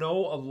don't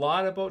know a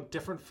lot about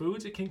different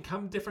foods, it can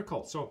become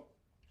difficult. So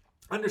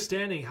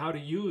understanding how to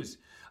use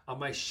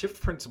my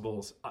shift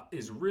principles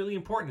is really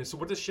important. And so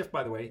what is shift,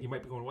 by the way? You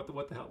might be going, what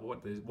the hell?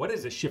 What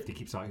is a shift he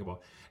keeps talking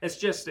about? It's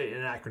just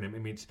an acronym.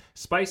 It means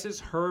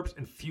spices, herbs,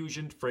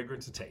 infusion,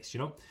 fragrance, and taste, you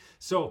know?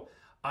 So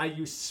I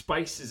use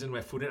spices in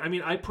my food. And I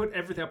mean, I put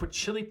everything. I put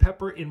chili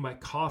pepper in my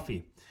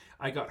coffee.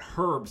 I got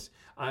herbs.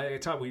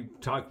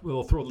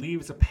 We'll throw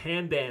leaves of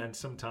pandan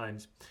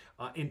sometimes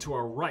into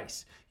our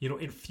rice. You know,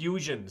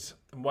 infusions.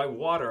 My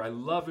water. I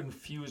love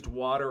infused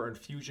water or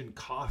infusion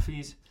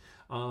coffees.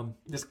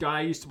 This guy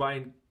I used to buy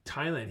in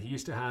Thailand, he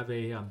used to have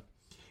it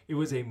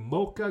was a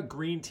mocha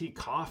green tea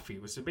coffee.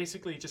 It was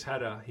basically just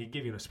he'd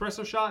give you an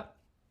espresso shot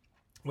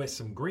with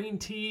some green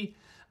tea,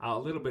 a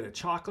little bit of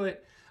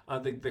chocolate.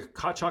 The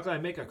hot chocolate I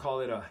make, I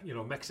call it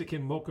a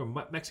Mexican mocha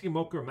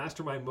or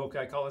mastermind mocha,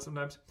 I call it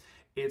sometimes.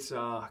 It's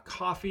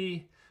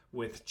coffee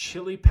with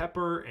chili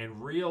pepper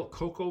and real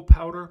cocoa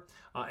powder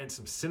and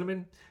some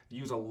cinnamon. I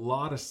use a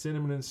lot of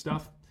cinnamon and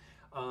stuff.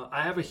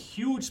 I have a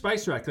huge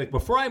spice rack. Like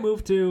before I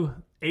moved to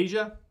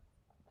Asia,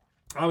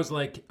 I was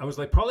like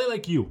probably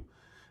like you.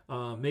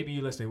 Maybe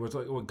you listening. It was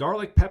like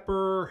garlic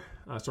powder,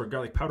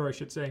 I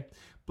should say.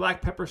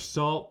 Black pepper,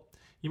 salt.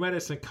 You might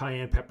have some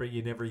cayenne pepper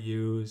you never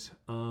use.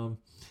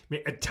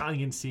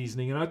 Italian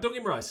seasoning. And don't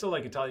get me wrong, I still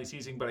like Italian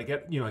seasoning, but I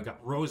got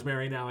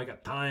rosemary now. I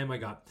got thyme. I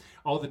got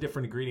all the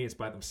different ingredients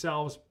by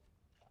themselves.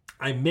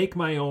 I make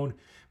my own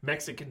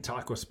Mexican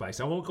taco spice.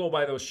 I won't go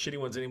buy those shitty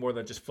ones anymore that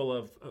are just full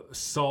of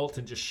salt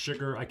and just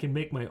sugar. I can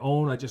make my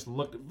own. I just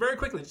looked very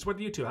quickly, just went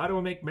to YouTube. How do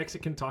I make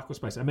Mexican taco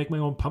spice? I make my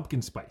own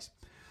pumpkin spice.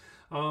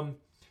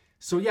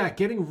 So yeah,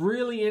 getting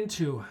really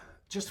into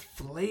just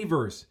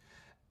flavors.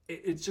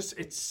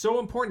 It's so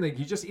important that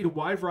you just eat a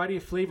wide variety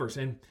of flavors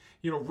and,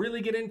 really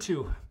get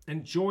into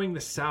enjoying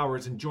the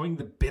sours, enjoying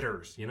the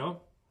bitters,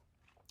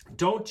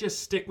 Don't just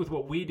stick with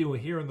what we do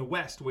here in the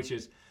West, which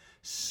is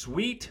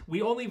sweet.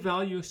 We only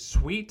value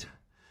sweet,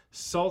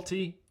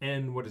 salty,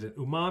 and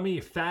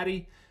umami,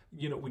 fatty.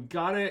 We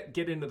gotta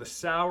get into the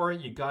sour.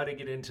 You gotta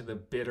get into the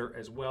bitter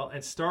as well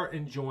and start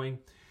enjoying,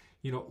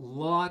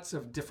 lots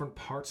of different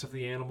parts of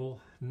the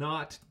animal,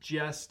 not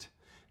just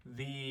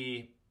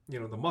the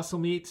muscle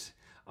meats.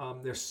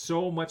 There's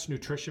so much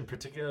nutrition,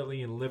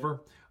 particularly in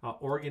liver,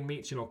 organ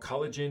meats.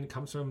 Collagen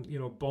comes from,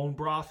 bone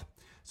broth.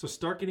 So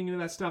start getting into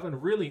that stuff.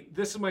 And really,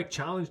 this is my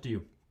challenge to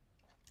you.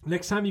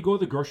 Next time you go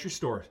to the grocery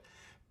store,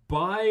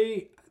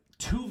 buy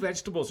 2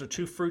 vegetables or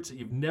 2 fruits that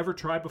you've never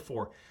tried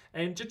before,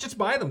 and just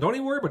buy them. Don't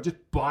even worry about it.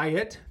 Just buy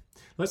it.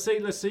 Let's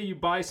say you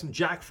buy some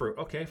jackfruit.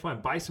 Okay,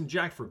 fine. Buy some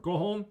jackfruit. Go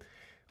home,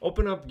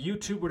 open up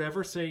YouTube,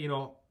 whatever. Say,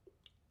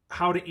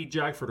 how to eat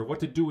jackfruit or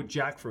what to do with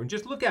jackfruit, and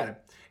just look at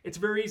it. It's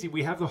very easy.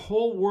 We have the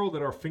whole world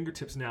at our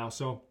fingertips now,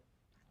 so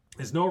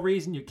there's no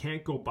reason you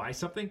can't go buy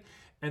something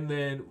and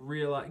then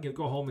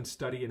go home and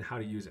study and how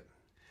to use it.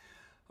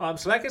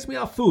 So that gets me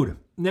off food.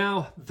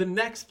 Now, the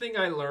next thing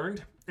I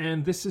learned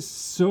and this is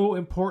so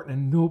important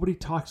and nobody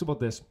talks about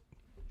this,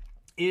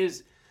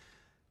 is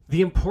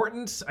the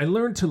importance. I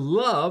learned to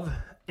love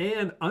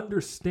and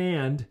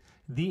understand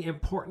the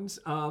importance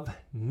of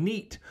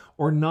NEAT,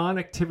 or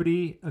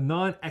non-exercise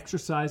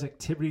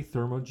activity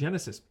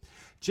thermogenesis.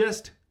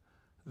 Just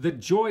the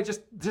joy,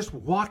 just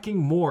walking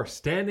more,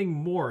 standing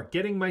more,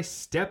 getting my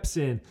steps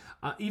in,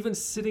 even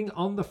sitting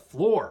on the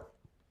floor.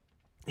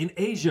 In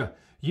Asia,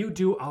 you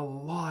do a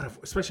lot of,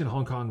 especially in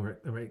Hong Kong,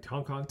 right?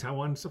 Hong Kong,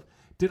 Taiwan, and stuff,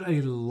 did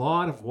a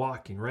lot of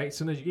walking, right?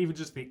 Sometimes even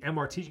just the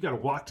MRTs, you got to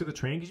walk to the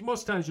train, because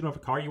most times you don't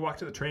have a car, you walk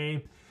to the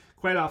train.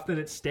 Quite often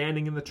it's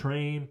standing in the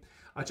train,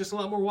 just a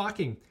lot more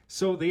walking.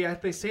 So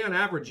they say on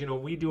average,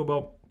 we do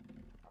about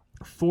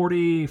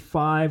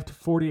 45 to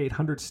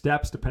 4,800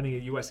 steps, depending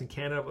on US and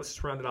Canada. Let's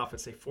just round it off and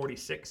say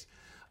 46.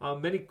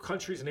 Many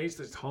countries in Asia,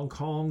 there's Hong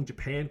Kong,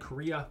 Japan,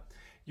 Korea,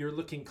 you're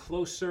looking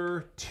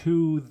closer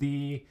to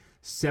the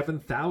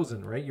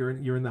 7,000, right?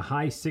 You're in the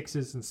high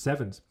 6s and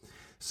 7s.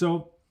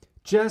 So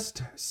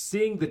just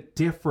seeing the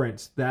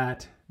difference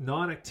that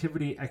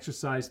non-activity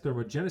exercise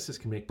thermogenesis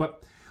can make,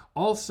 but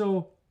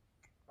also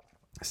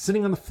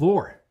sitting on the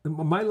floor.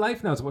 My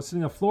life now is about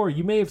sitting on the floor.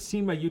 You may have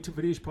seen my YouTube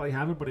videos, you probably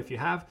haven't, but if you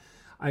have,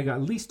 I got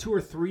at least 2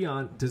 or 3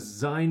 on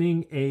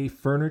designing a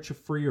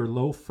furniture-free or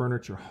low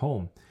furniture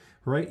home,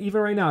 right?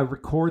 Even right now, I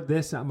record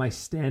this at my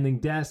standing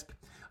desk.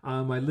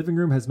 My living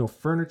room has no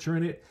furniture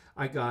in it.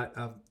 I got,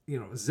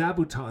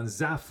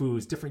 Zabutons,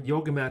 Zafus, different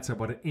yoga mats I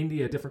bought in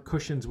India, different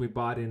cushions we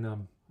bought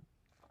in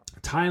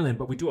Thailand,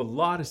 but we do a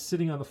lot of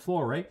sitting on the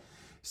floor, right?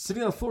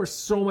 Sitting on the floor is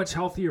so much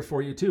healthier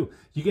for you too.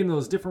 You get into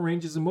those different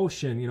ranges of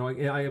motion.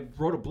 I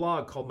wrote a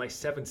blog called My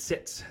 7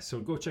 Sits, so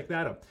go check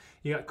that out.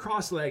 You got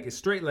cross-legged,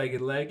 straight-legged,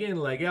 leg in,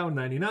 leg out,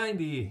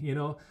 90-90,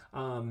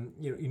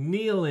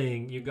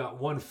 kneeling, you got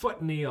 1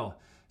 foot kneel.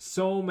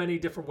 So many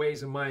different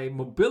ways in my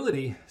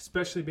mobility,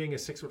 especially being a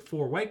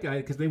 6'4" white guy,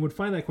 because they would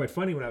find that quite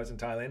funny when I was in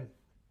Thailand.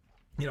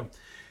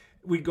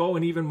 We'd go,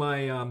 and even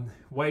my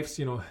wife's,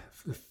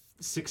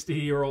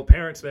 60-year-old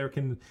parents there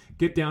can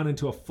get down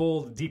into a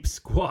full deep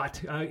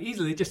squat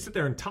easily. Just sit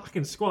there and talk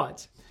in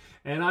squats.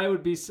 And I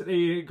would be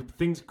sitting,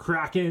 things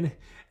cracking,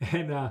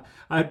 and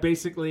I'd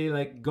basically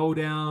go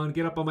down,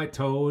 get up on my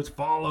toes,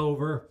 fall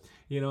over,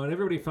 and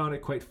everybody found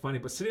it quite funny.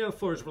 But sitting on the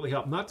floor has really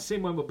helped. Not to say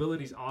my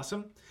mobility is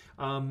awesome.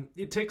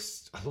 It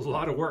takes a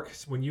lot of work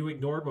when you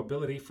ignore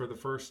mobility for the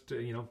first,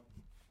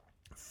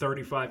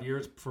 35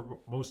 years for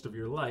most of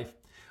your life,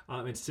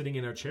 and sitting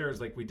in our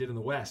chairs like we did in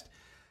the West.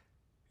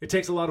 It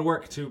takes a lot of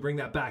work to bring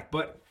that back,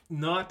 but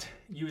not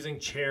using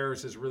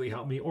chairs has really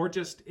helped me, or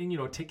just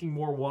taking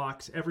more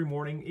walks every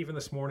morning. Even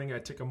this morning, I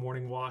took a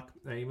morning walk,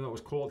 even though it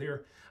was cold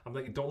here. I'm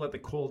like, don't let the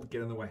cold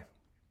get in the way.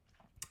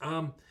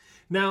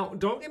 Now,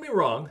 don't get me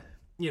wrong.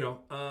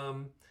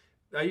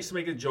 I used to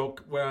make a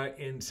joke where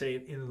in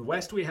the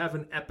West we have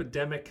an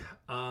epidemic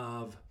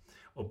of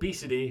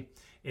obesity.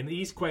 In the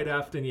East, quite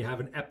often, you have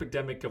an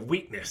epidemic of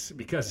weakness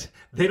because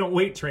they don't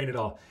weight train at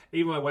all.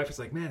 Even my wife was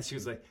like, man, she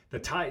was like, the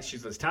Thais,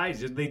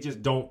 they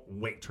just don't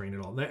weight train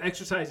at all. The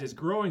exercise is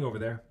growing over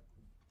there.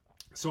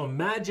 So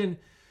imagine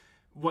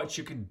what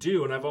you could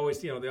do. And I've always,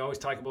 they always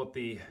talk about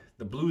the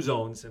blue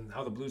zones and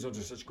how the blue zones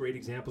are such great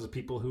examples of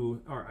people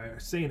who are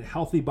saying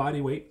healthy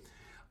body weight,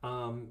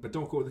 but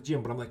don't go to the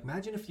gym. But I'm like,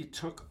 imagine if you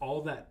took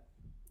all that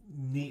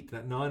NEAT,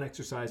 that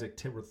non-exercise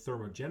activity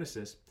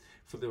thermogenesis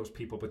for those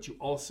people, but you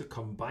also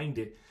combined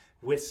it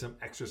with some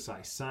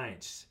exercise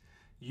science.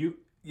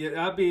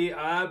 I'd be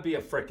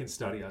a freaking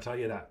study, I'll tell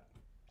you that.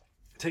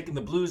 Taking the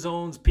blue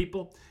zones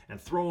people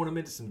and throwing them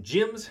into some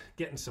gyms,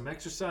 getting some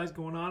exercise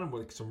going on, and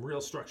with some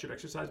real structured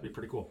exercise would be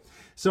pretty cool.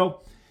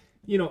 So,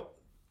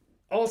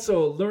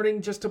 also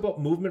learning just about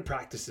movement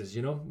practices,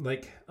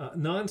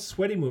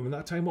 non-sweaty movement,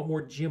 not talking about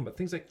more gym, but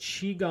things like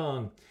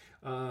Qigong,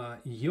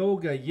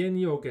 yoga, yin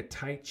yoga,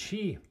 Tai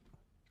Chi,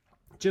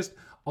 just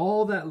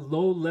all that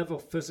low-level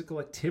physical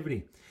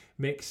activity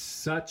makes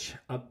such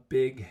a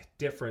big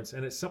difference.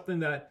 And it's something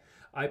that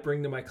I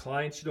bring to my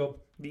clients. The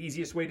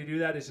easiest way to do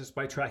that is just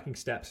by tracking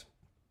steps.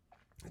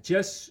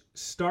 Just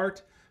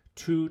start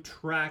to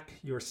track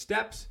your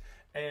steps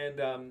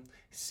and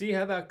see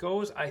how that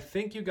goes. I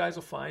think you guys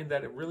will find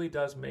that it really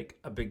does make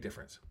a big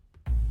difference.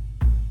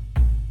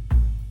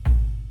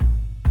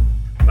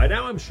 By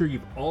now, I'm sure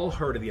you've all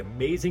heard of the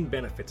amazing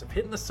benefits of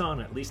hitting the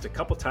sauna at least a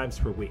couple times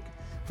per week.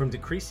 From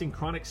decreasing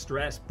chronic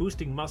stress,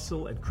 boosting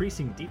muscle,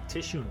 increasing deep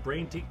tissue and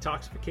brain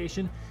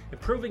detoxification,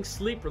 improving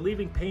sleep,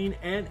 relieving pain,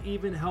 and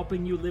even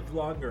helping you live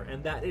longer.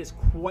 And that is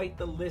quite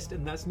the list,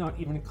 and that's not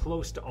even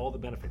close to all the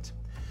benefits.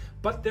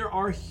 But there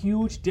are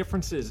huge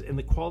differences in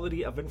the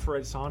quality of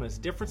infrared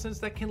saunas, differences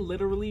that can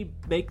literally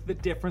make the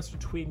difference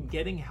between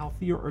getting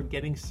healthier or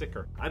getting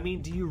sicker. I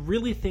mean, do you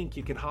really think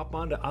you can hop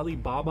onto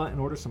Alibaba and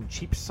order some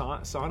cheap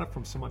sauna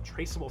from some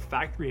untraceable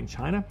factory in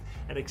China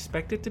and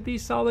expect it to be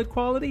solid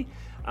quality?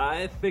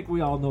 I think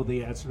we all know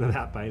the answer to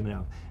that by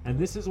now. And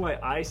this is why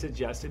I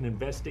suggest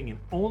investing in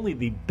only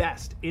the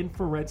best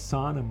infrared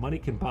sauna money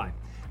can buy.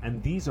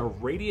 And these are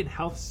Radiant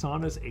Health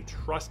Saunas, a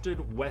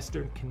trusted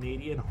Western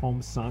Canadian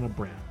home sauna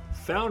brand.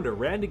 Founder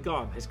Randy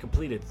Gom has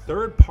completed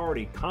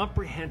third-party,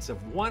 comprehensive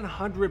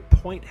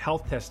 100-point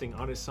health testing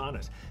on his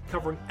saunas,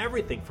 covering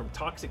everything from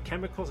toxic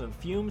chemicals and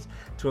fumes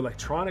to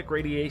electronic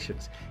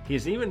radiations. He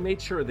has even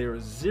made sure there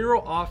is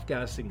zero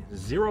off-gassing,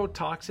 zero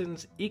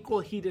toxins,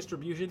 equal heat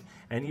distribution,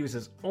 and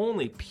uses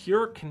only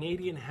pure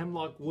Canadian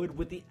hemlock wood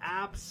with the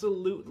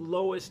absolute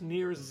lowest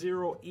near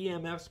zero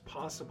EMFs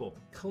possible.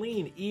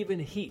 Clean, even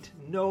heat,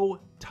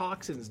 no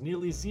toxins,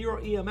 nearly zero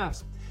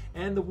EMFs.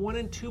 And the 1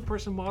 and 2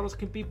 person models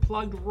can be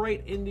plugged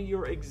right into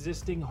your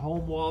existing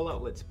home wall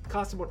outlets.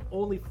 Costs about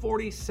only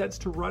 40 cents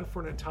to run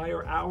for an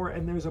entire hour,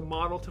 and there's a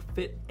model to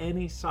fit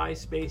any size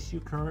space you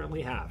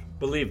currently have.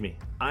 Believe me,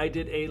 I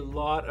did a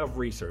lot of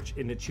research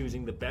into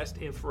choosing the best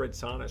infrared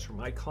saunas for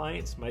my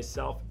clients,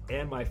 myself,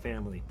 and my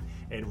family.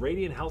 And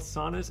Radiant Health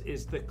Saunas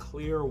is the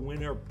clear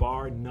winner,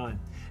 bar none.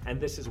 And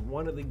this is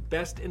one of the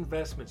best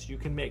investments you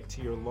can make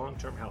to your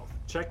long-term health.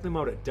 Check them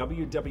out at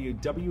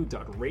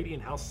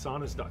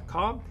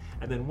www.radianthealthsaunas.com.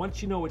 And then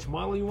once you know which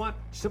model you want,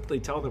 simply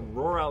tell them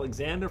Roar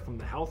Alexander from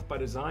the Health by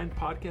Design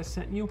podcast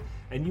sent you,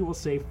 and you will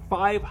save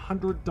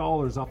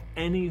 $500 off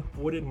any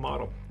wooden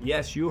model.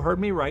 Yes, you heard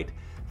me right.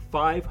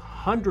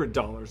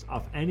 $500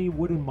 off any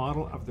wooden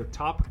model of their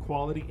top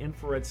quality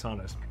infrared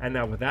saunas. And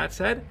now with that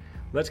said,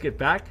 let's get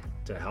back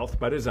to Health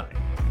by Design.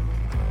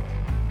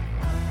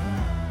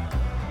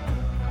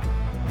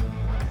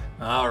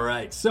 All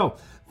right, so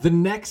the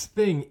next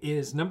thing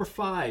is number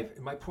 5.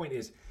 My point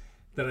is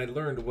that I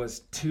learned was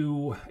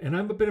to, and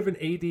I'm a bit of an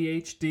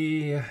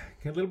ADHD,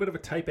 a little bit of a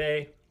type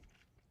A,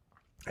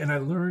 and I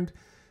learned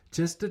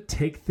just to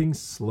take things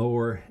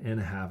slower and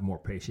have more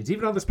patience.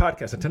 Even on this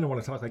podcast, I tend to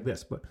want to talk like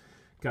this, but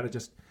got to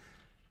just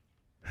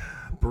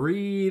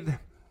breathe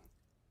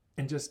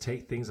and just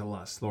take things a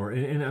lot slower.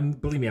 And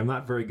believe me, I'm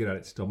not very good at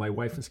it still. My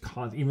wife is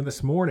even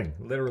this morning,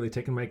 literally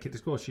taking my kid to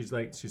school. She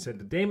said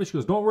to Damon, she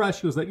goes, don't rush.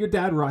 She goes, let your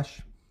dad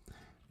rush.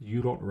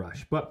 You don't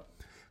rush. But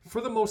for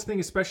the most thing,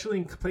 especially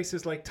in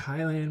places like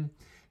Thailand,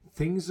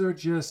 things are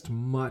just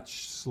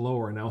much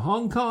slower. Now,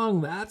 Hong Kong,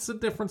 that's a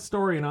different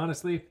story. And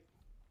honestly,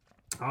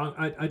 Hong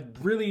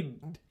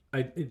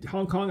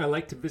Kong, I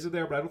like to visit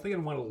there, but I don't think I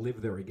want to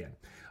live there again.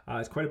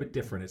 It's quite a bit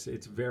different.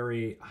 It's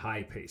very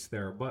high paced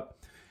there. But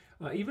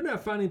even I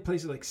find in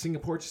places like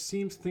Singapore, it just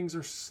seems things are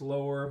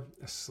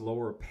a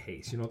slower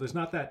pace. You know, there's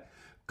not that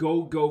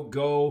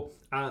go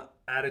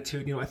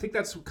attitude. You know, I think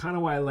that's kind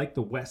of why I like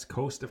the west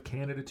coast of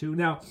Canada too.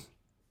 Now,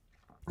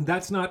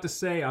 that's not to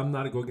say I'm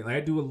not a go-getter. I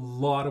do a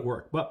lot of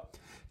work, but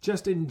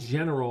just in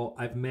general,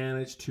 I've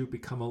managed to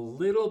become a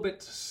little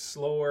bit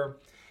slower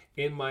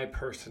in my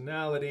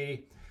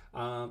personality.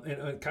 And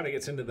it kind of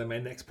gets into my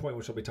next point,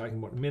 which I'll be talking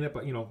about in a minute.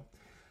 But, you know,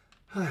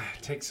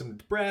 take some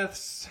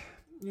breaths,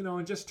 you know,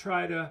 and just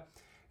try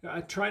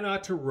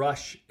not to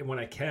rush when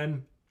I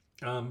can.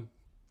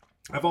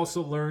 I've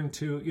also learned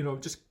to, you know,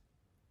 just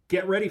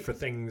get ready for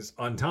things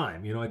on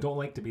time. You know, I don't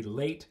like to be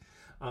late.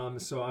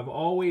 So I'm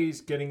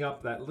always getting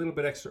up that little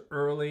bit extra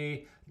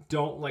early.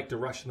 Don't like to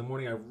rush in the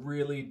morning. I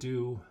really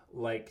do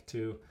like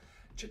to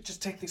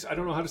just take things, I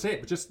don't know how to say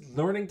it, but just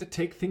learning to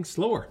take things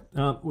slower.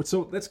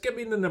 So let's get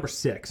me into number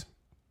 6,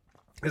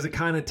 as it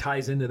kind of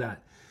ties into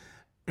that.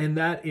 And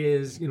that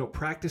is, you know,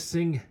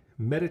 practicing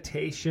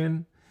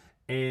meditation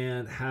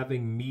and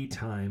having me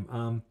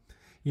time.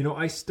 You know,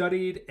 I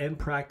studied and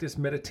practiced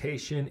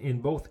meditation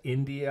in both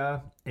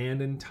India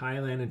and in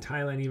Thailand. In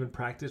Thailand, even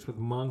practiced with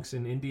monks.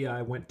 In India,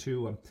 I went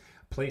to a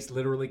place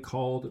literally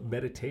called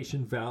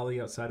Meditation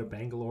Valley outside of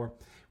Bangalore,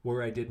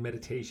 where I did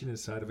meditation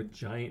inside of a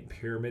giant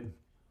pyramid.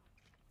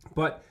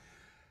 But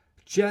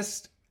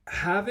just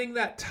having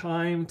that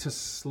time to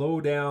slow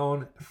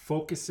down,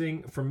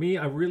 focusing, for me,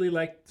 I really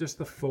like just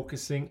the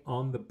focusing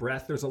on the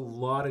breath. There's a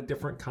lot of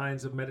different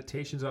kinds of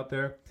meditations out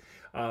there.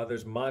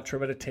 There's mantra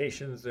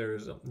meditations,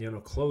 there's, you know,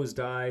 closed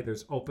eye,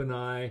 there's open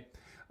eye,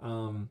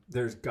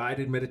 there's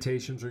guided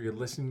meditations where you're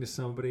listening to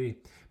somebody.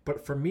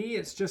 But for me,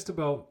 it's just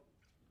about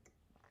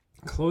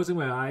closing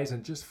my eyes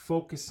and just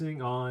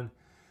focusing on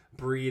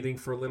breathing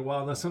for a little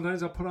while. Now,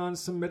 sometimes I'll put on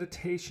some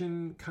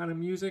meditation kind of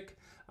music.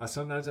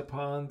 Sometimes I put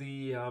on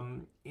the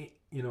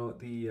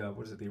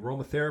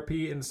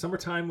aromatherapy. In the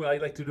summertime, I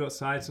like to do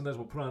outside. Sometimes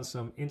we'll put on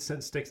some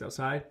incense sticks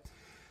outside.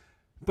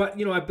 But,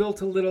 you know, I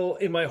built a little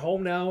in my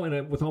home now,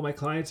 and with all my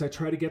clients, I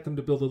try to get them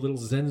to build a little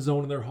Zen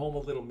zone in their home, a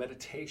little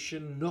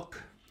meditation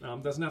nook.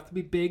 Doesn't have to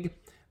be big.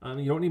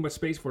 You don't need much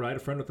space for it. I had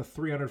a friend with a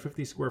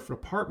 350 square foot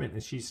apartment,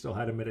 and she still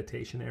had a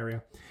meditation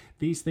area.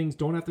 These things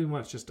don't have to be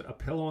much. Just a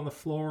pillow on the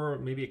floor,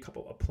 maybe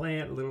a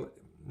plant,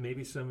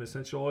 maybe some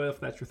essential oil if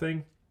that's your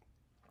thing.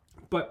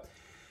 But,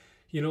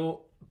 you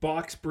know,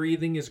 box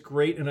breathing is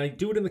great, and I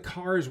do it in the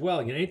car as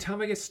well. You know,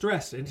 anytime I get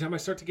stressed, anytime I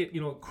start to get,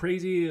 you know,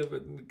 crazy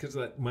because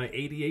my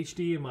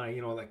ADHD and my,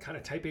 you know, that kind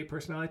of type A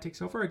personality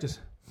takes over, I just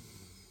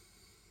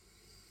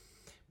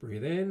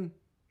breathe in,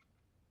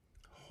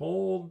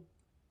 hold,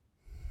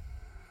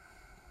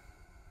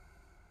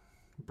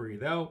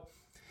 breathe out,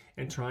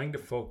 and trying to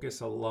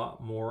focus a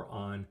lot more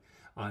on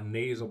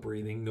nasal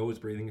breathing, nose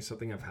breathing is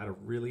something I've had a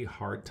really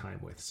hard time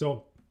with.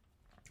 So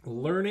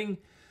learning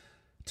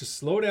to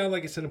slow down,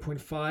 like I said, in point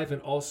 5,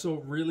 and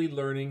also really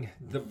learning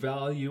the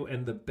value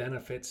and the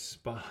benefits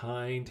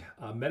behind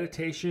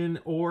meditation,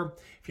 or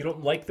if you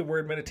don't like the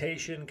word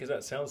meditation because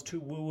that sounds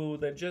too woo-woo,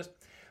 then just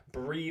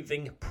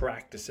breathing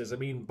practices. I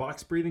mean,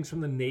 box breathing's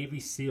from the Navy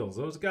SEALs.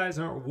 Those guys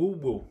aren't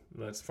woo-woo,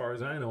 as far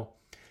as I know.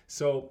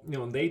 So,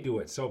 they do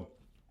it. So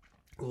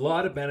a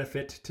lot of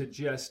benefit to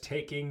just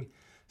taking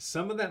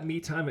some of that me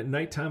time. At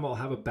nighttime, I'll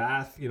have a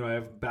bath. I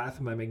have a bath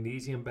in my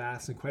magnesium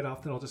baths, and quite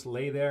often I'll just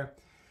lay there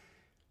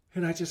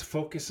and I just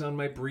focus on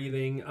my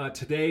breathing.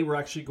 Today, we're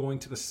actually going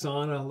to the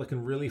sauna.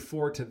 Looking really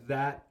forward to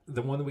that.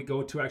 The one that we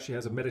go to actually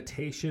has a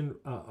meditation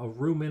a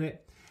room in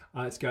it.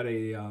 It's got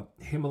a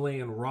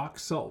Himalayan rock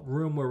salt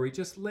room where we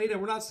just lay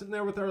down. We're not sitting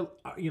there with our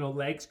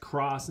legs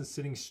crossed and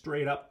sitting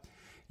straight up.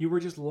 We're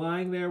just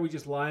lying there. We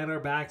just lie on our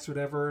backs,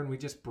 whatever, and we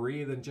just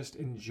breathe and just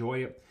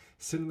enjoy it.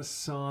 Sit in the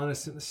sauna,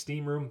 sit in the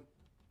steam room.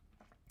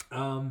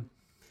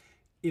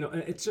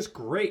 It's just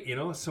great,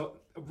 So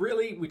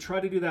really, we try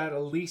to do that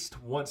at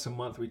least once a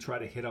month. We try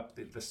to hit up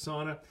the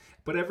sauna.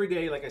 But every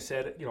day, like I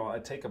said, I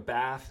take a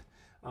bath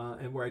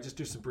and where I just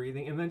do some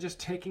breathing. And then just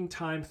taking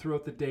time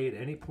throughout the day at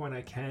any point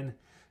I can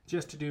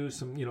just to do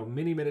some,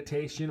 mini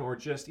meditation or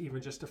just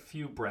a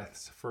few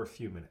breaths for a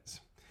few minutes.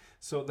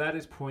 So that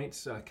is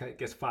points, I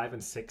guess 5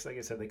 and 6. Like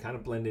I said, they kind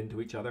of blend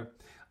into each other.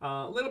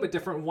 A little bit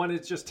different. One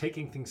is just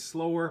taking things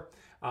slower,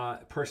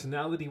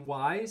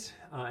 personality-wise,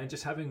 and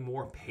just having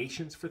more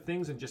patience for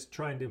things and just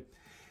trying to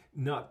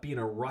not be in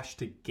a rush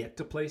to get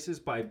to places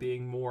by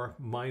being more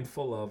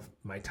mindful of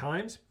my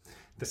times.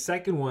 The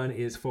second one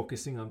is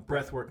focusing on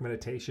breathwork,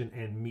 meditation,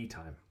 and me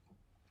time.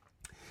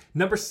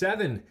 Number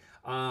 7,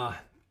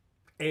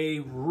 a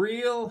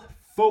real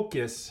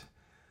focus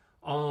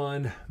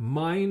on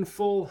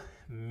mindful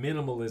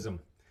minimalism.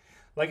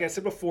 Like I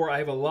said before, I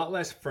have a lot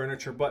less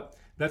furniture, but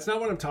that's not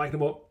what I'm talking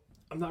about.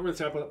 I'm not really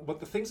talking about, but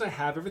the things I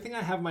have, everything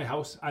I have in my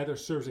house either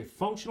serves a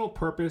functional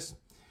purpose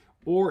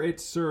or it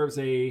serves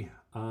a,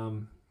 I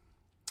don't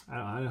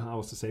know how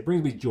else to say. It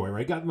brings me joy,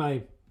 right?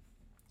 Right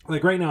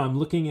now I'm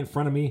looking in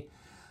front of me.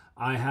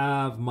 I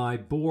have my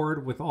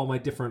board with all my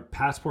different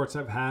passports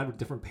I've had, with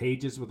different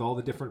pages, with all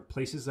the different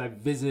places I've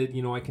visited.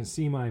 I can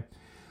see my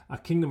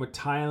Kingdom of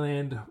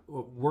Thailand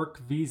work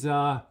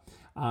visa,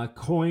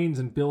 coins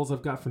and bills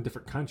I've got from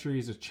different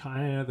countries. There's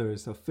China,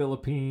 there's the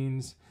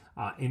Philippines,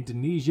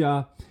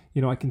 Indonesia.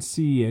 I can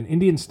see an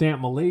Indian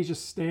stamp, Malaysia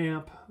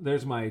stamp.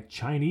 There's my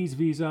Chinese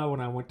visa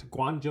when I went to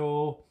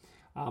Guangzhou.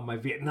 My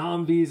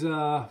Vietnam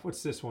visa.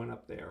 What's this one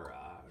up there?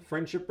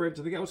 Friendship Bridge.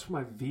 I think that was for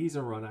my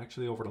visa run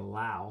actually over to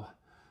Laos.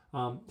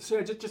 So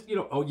yeah, just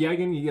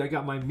I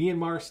got my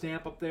Myanmar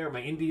stamp up there,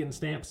 my Indian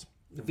stamps,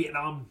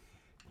 Vietnam.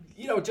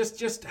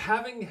 Just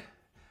having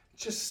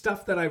just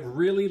stuff that I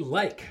really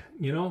like.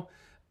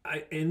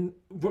 And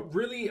what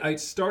really I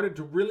started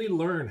to really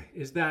learn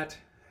is that,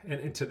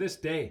 and to this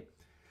day,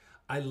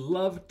 I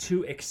love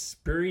to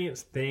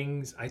experience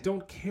things. I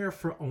don't care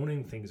for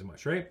owning things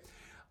much, right?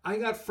 I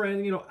got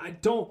friends, I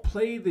don't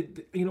play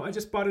I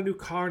just bought a new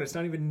car and it's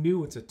not even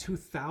new. It's a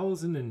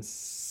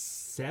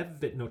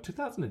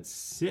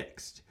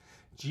 2006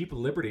 Jeep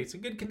Liberty. It's in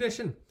good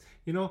condition,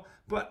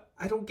 but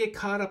I don't get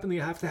caught up in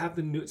you have to have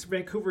the new, it's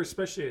Vancouver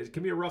especially. It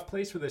can be a rough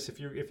place for this if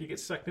you get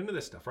sucked into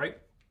this stuff, right?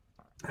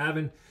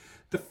 Having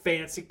the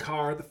fancy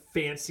car, the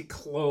fancy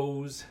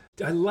clothes.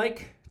 I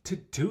like to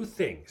do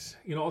things.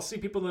 I'll see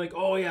people like,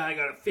 oh yeah, I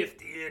got a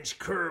 50-inch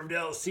curved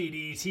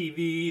LCD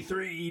TV,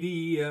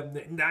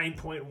 3D,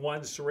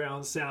 9.1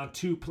 surround sound,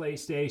 2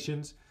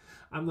 PlayStations.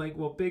 I'm like,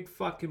 well, big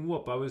fucking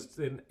whoop. I was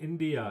in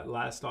India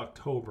last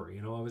October.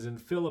 I was in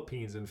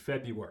Philippines in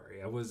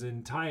February. I was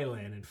in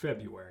Thailand in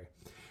February.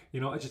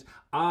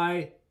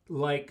 I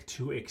like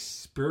to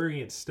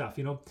experience stuff.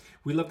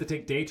 We love to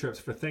take day trips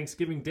for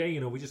Thanksgiving Day.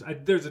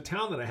 There's a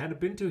town that I hadn't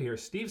been to here,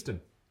 Steveston.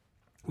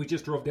 We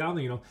just drove down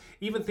there,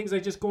 even things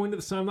like just going to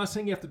the sauna. I'm not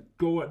saying you have to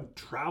go out and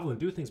travel and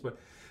do things, but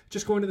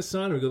just going to the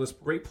sauna. We go to this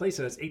great place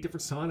that has 8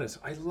 different saunas.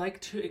 I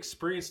like to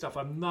experience stuff.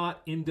 I'm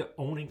not into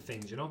owning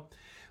things,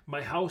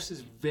 My house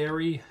is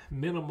very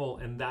minimal,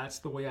 and that's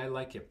the way I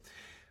like it.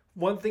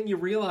 One thing you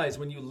realize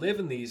when you live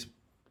in these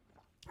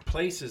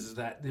places is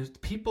that there's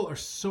people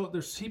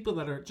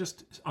that are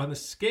just on the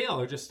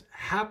scale are just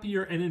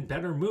happier and in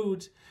better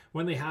moods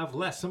when they have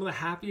less. Some of the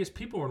happiest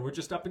people when we're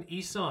just up in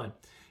Isan,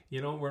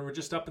 when we're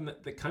just up in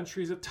the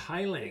countries of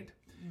Thailand.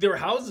 Their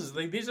houses,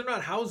 these are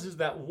not houses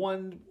that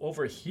one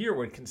over here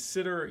would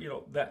consider,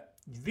 that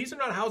these are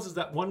not houses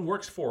that one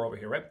works for over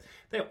here, right?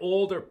 They have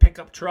older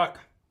pickup truck,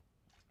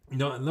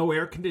 no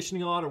air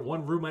conditioning a lot, or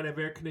one room might have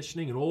air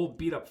conditioning, an old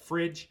beat up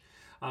fridge.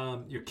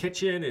 Your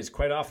kitchen is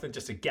quite often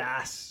just a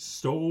gas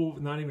stove,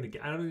 I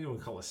don't even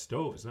call it a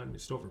stove. It's not even a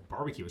stove or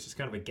barbecue. It's just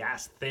kind of a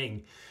gas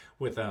thing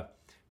with a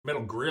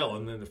metal grill,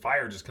 and then the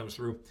fire just comes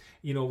through.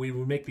 We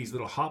would make these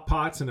little hot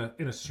pots in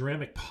a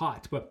ceramic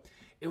pot, but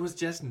it was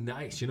just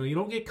nice. You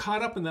don't get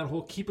caught up in that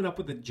whole keeping up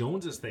with the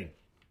Joneses thing.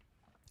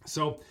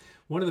 So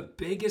one of the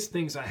biggest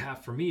things I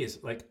have for me is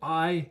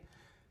I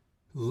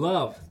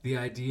love the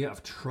idea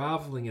of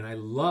traveling and I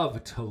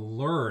love to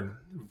learn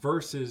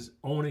versus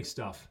owning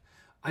stuff.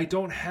 I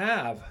don't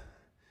have,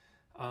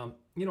 I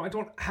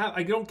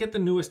don't get the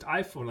newest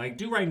iPhone. I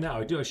do right now.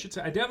 I do have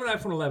an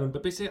iPhone 11,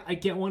 but basically I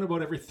get one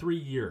about every 3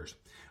 years,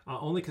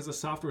 only because the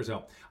software is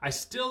out. I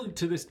still,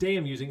 to this day,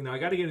 I'm using, now I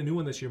got to get a new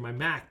one this year, my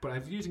Mac, but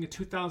I'm using a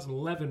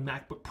 2011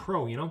 MacBook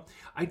Pro,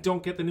 I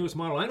don't get the newest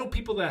model. I know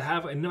people that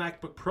have a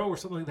MacBook Pro or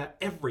something like that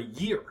every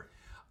year.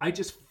 I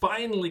just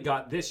finally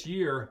got this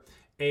year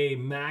a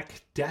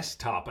Mac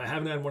desktop. I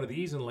haven't had one of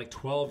these in like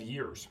 12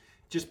 years.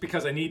 Just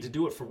because I need to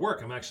do it for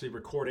work. I'm actually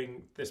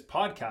recording this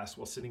podcast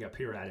while sitting up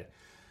here at it.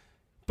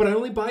 But I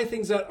only buy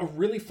things that are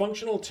really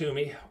functional to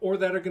me or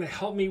that are going to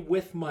help me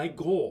with my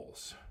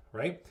goals,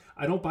 right?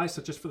 I don't buy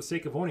stuff just for the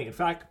sake of owning. In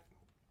fact,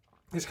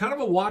 it's kind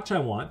of a watch I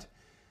want,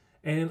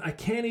 and I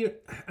can't even,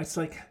 it's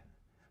like,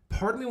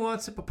 part of me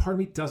wants it, but part of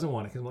me doesn't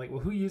want it. Because I'm like,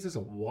 well, who uses a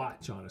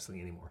watch, honestly,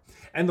 anymore?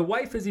 And the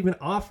wife has even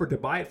offered to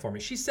buy it for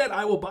me. She said,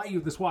 I will buy you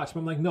this watch.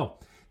 But I'm like, no,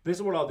 this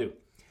is what I'll do.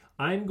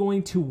 I'm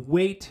going to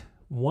wait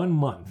 1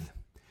 month.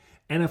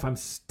 And if I'm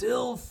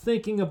still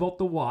thinking about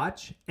the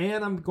watch,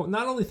 and I'm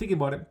not only thinking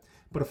about it,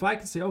 but if I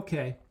can say,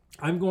 okay,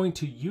 I'm going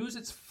to use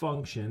its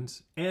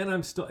functions, and I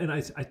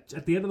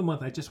at the end of the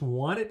month, I just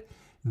want it,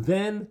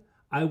 then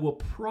I will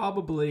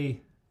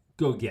probably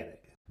go get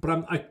it.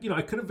 But I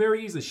could have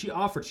very easily,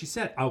 she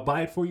said, I'll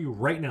buy it for you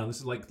right now. This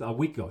is like a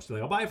week ago. She's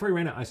like, I'll buy it for you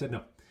right now. I said,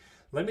 no,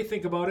 let me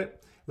think about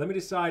it. Let me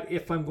decide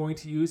if I'm going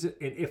to use it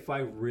and if I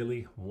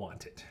really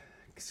want it.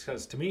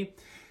 Because to me,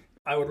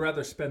 I would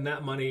rather spend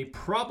that money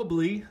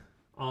probably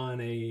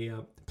on a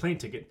plane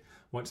ticket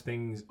once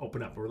things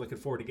open up. We're looking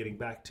forward to getting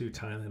back to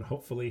Thailand,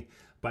 hopefully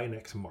by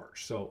next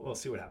March. So we'll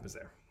see what happens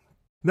there.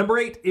 Number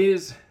 8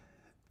 is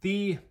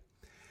and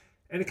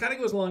it kind of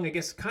goes along, I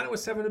guess, kind of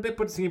with 7 a bit,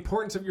 but it's the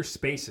importance of your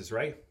spaces,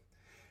 right?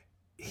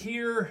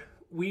 Here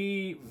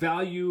we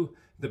value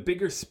the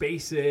bigger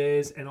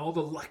spaces and all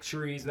the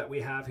luxuries that we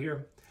have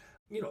here.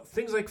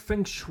 Things like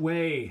feng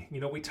shui,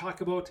 we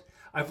talk about,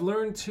 I've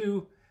learned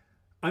to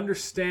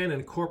understand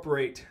and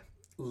incorporate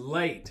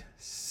light,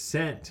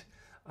 scent,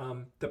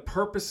 the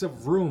purpose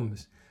of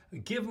rooms,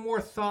 give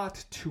more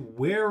thought to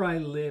where I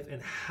live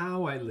and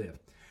how I live.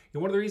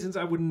 One of the reasons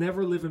I would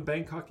never live in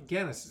Bangkok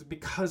again is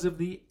because of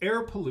the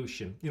air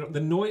pollution, the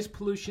noise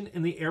pollution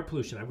and the air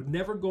pollution. I would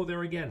never go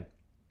there again.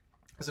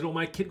 I said,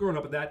 my kid growing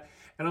up with that.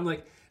 And I'm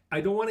like, I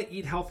don't want to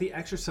eat healthy,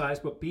 exercise,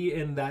 but be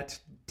in that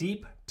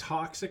deep,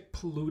 toxic,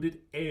 polluted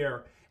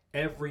air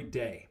every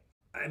day.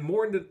 We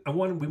want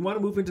to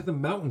move into the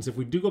mountains. If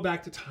we do go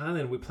back to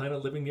Thailand, we plan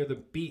on living near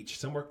the beach,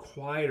 somewhere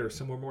quieter,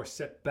 somewhere more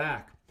set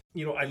back.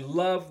 I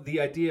love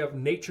the idea of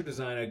nature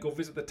design. I go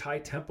visit the Thai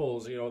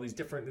temples, these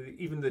different,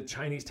 even the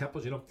Chinese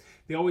temples,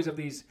 they always have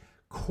these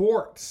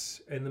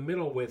courts in the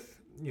middle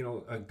with,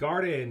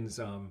 gardens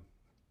and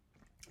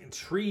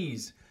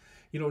trees.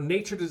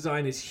 Nature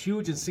design is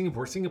huge in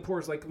Singapore. Singapore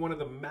is like one of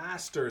the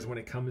masters when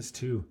it comes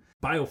to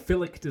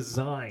biophilic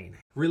design,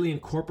 really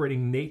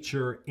incorporating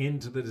nature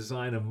into the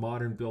design of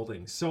modern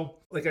buildings. So,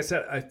 like I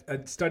said, I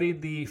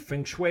studied the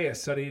Feng Shui, I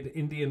studied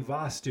Indian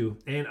Vastu,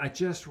 and I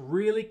just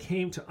really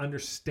came to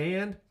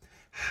understand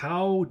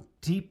how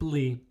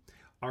deeply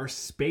our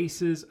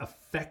spaces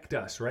affect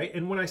us, right?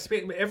 And when I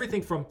speak,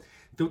 everything from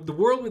the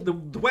world with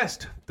the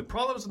West, the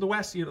problems of the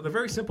West, they're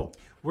very simple.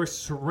 We're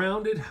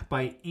surrounded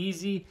by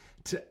easy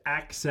to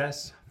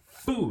access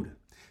food.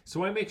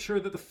 So I make sure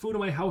that the food in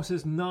my house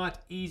is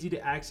not easy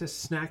to access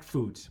snack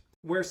foods.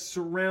 We're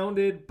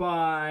surrounded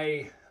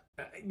by,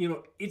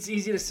 it's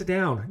easy to sit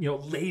down,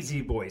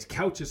 lazy boys,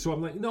 couches. So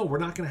I'm like, no, we're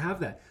not going to have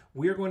that.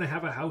 We're going to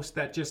have a house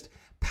that just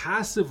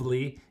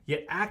passively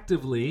yet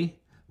actively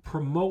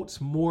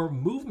promotes more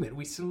movement.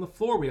 We sit on the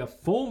floor. We have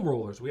foam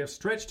rollers. We have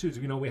stretch tubes.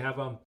 We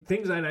have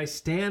things that I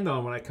stand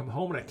on when I come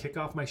home and I kick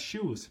off my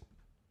shoes.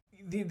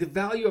 The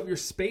value of your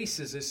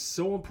spaces is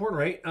so important,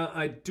 right?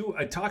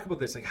 I talk about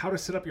this, like how to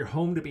set up your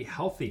home to be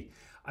healthy.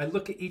 I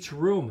look at each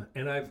room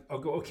and I'll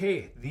go,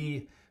 okay,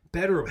 the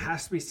bedroom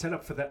has to be set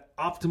up for that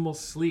optimal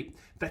sleep.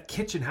 That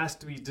kitchen has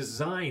to be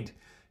designed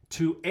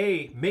to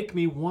make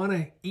me want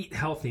to eat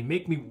healthy,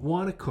 make me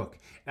want to cook.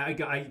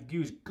 I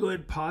use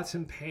good pots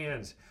and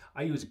pans.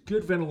 I use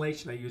good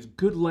ventilation. I use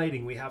good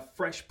lighting. We have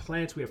fresh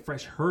plants. We have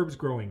fresh herbs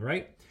growing,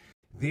 right?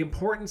 The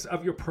importance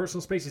of your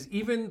personal spaces,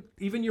 even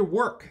your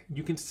work.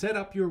 You can set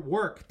up your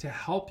work to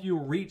help you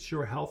reach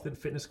your health and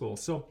fitness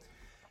goals. So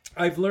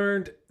I've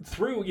learned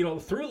through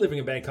living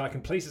in Bangkok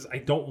in places I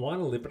don't want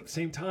to live, but at the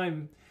same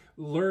time,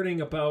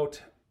 learning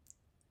about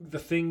the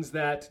things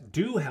that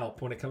do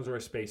help when it comes to our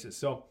spaces.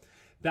 So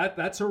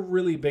that's a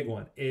really big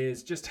one,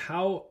 is just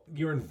how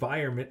your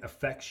environment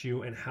affects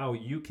you and how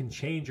you can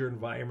change your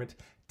environment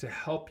to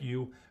help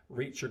you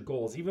reach your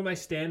goals. Even my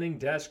standing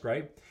desk,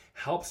 right,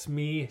 helps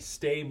me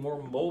stay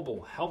more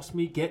mobile, helps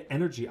me get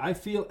energy. I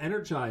feel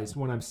energized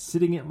when I'm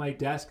sitting at my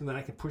desk, and then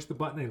I can push the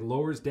button and it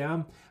lowers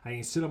down. I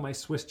can sit on my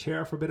Swiss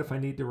chair for a bit if I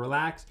need to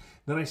relax.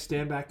 Then I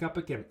stand back up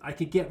again. I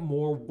can get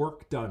more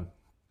work done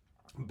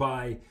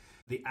by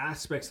the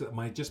aspects that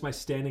my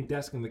standing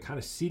desk and the kind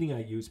of seating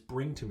I use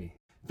bring to me.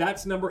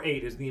 That's number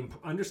 8, is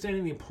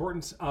understanding the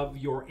importance of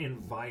your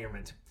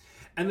environment.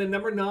 And then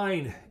number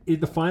 9 is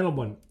the final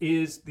one,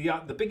 is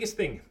the biggest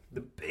thing.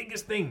 The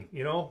biggest thing,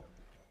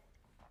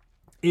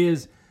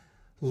 is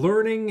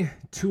learning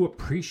to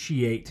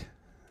appreciate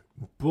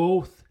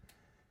both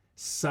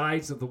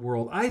sides of the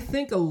world. I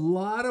think a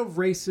lot of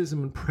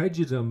racism and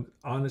prejudice,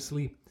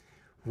 honestly,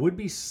 would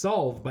be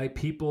solved by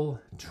people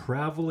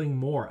traveling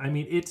more. I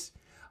mean,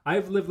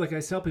 I've lived, like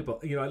I tell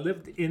people, I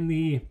lived in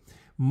the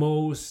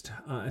most,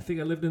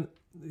 the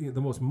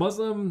most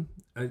Muslim,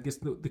 I guess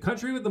the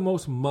country with the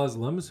most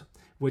Muslims,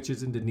 which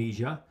is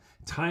Indonesia.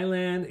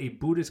 Thailand, a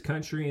Buddhist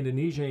country.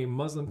 Indonesia, a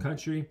Muslim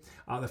country.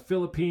 The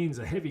Philippines,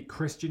 a heavy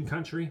Christian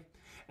country.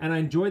 And I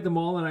enjoyed them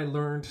all, and I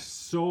learned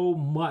so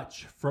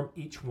much from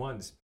each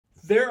ones.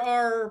 There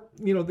are,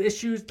 the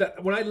issues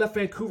that when I left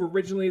Vancouver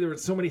originally, there were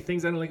so many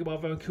things I didn't like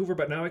about Vancouver,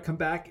 but now I come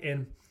back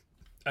and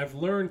I've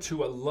learned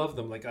to love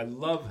them. Like, I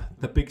love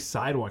the big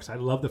sidewalks. I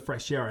love the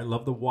fresh air. I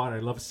love the water. I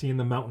love seeing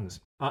the mountains.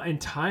 In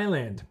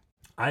Thailand,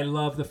 I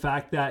love the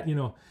fact that,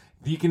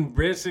 you can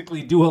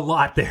basically do a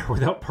lot there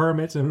without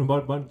permits and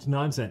a bunch of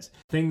nonsense.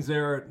 Things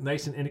there are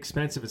nice and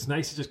inexpensive. It's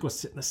nice to just go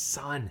sit in the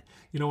sun.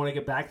 When I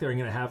get back there,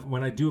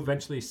 when I do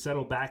eventually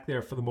settle back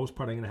there, for the most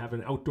part, I'm going to have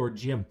an outdoor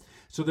gym.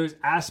 So there's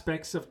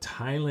aspects of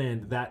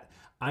Thailand that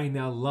I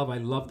now love. I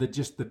love the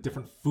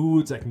different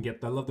foods I can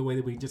get. I love the way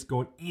that we can just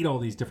go and eat all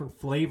these different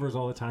flavors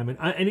all the time. And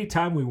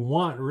anytime we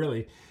want,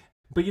 really.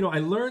 But, I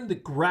learned the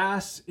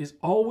grass is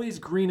always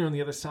greener on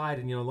the other side.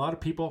 And, a lot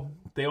of people,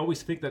 they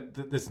always think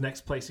that this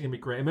next place is going to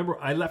be great. I remember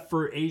I left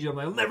for Asia. I'm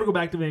like, I'll never go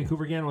back to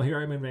Vancouver again. Well, here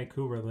I'm in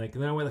Vancouver. And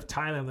then I went to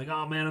Thailand. I'm like,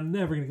 oh, man, I'm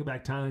never going to go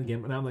back to Thailand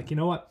again. But I'm like, you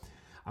know what?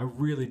 I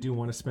really do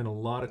want to spend a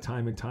lot of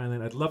time in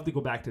Thailand. I'd love to go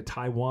back to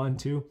Taiwan,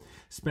 too.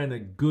 Spend a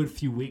good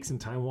few weeks in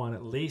Taiwan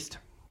at least.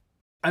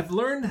 I've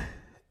learned,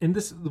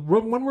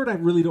 one word I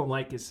really don't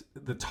like is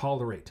the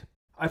tolerate.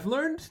 I've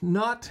learned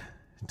not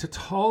to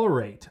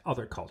tolerate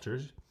other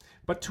cultures,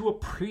 but to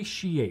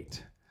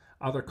appreciate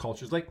other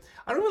cultures. Like,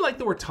 I don't really like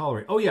the word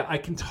tolerate. Oh yeah, I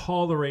can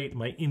tolerate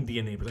my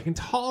Indian neighbors. I can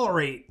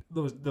tolerate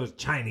those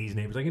Chinese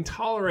neighbors. I can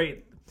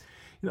tolerate,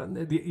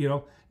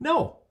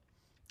 no,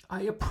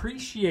 I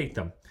appreciate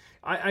them.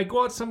 I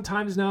go out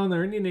sometimes now and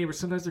they're Indian neighbors.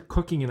 Sometimes they're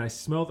cooking and I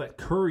smell that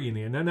curry in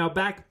there. Now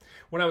back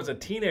when I was a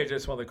teenager, I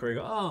smelled the curry.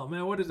 I go, oh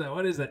man, what is that?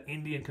 What is that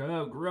Indian curry?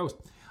 Oh, gross.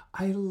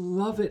 I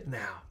love it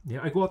now.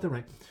 I go out there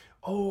and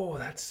oh,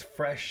 that's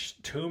fresh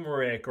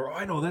turmeric, or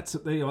I know that's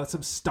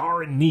some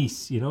star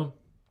anise,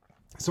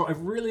 So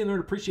I've really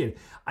learned to appreciate it.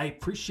 I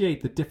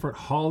appreciate the different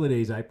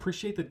holidays. I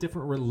appreciate the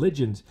different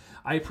religions.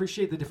 I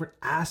appreciate the different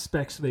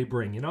aspects they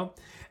bring,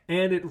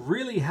 And it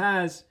really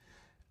has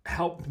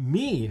helped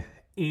me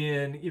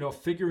in,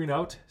 figuring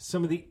out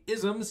some of the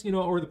isms,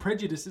 or the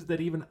prejudices that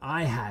even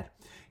I had.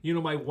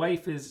 My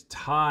wife is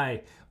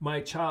Thai.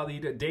 My child,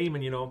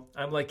 Damon,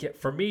 I'm like,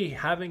 for me,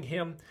 having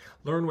him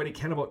learn what he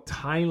can about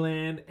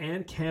Thailand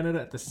and Canada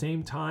at the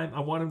same time. I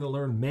want him to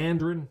learn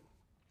Mandarin,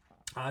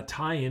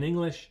 Thai and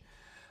English.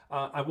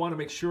 I want to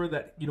make sure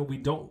that, we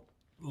don't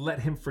let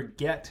him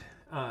forget,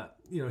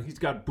 he's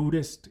got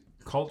Buddhist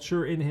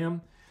culture in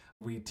him.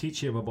 We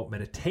teach him about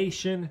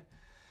meditation.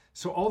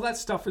 So all that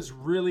stuff is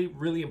really,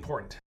 really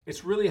important.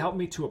 It's really helped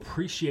me to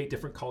appreciate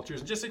different cultures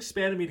and just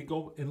expanded me to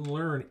go and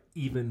learn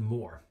even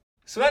more.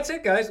 So that's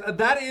it, guys.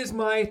 That is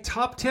my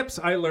top tips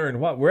I learned.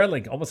 Wow, we're at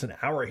like almost an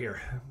hour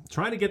here. I'm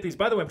trying to get these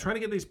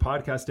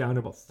podcasts down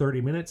to about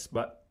 30 minutes,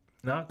 but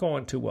not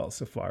going too well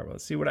so far.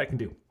 Let's see what I can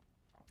do.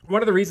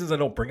 One of the reasons I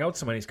don't bring out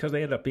so many is because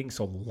they end up being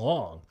so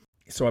long.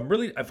 So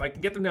if I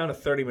can get them down to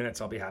 30 minutes,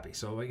 I'll be happy.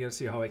 So I got to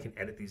see how I can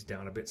edit these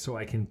down a bit so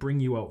I can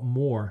bring you out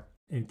more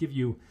and give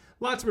you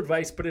lots of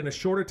advice, but in a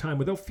shorter time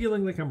without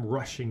feeling like I'm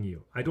rushing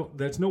you.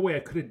 There's no way I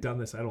could have done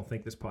this, I don't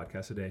think, this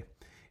podcast today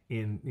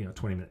in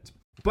 20 minutes.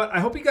 But I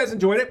hope you guys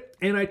enjoyed it,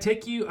 and I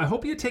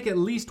hope you take at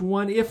least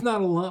one, if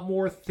not a lot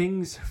more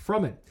things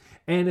from it.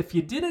 And if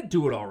you didn't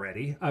do it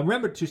already,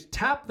 remember to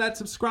tap that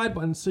subscribe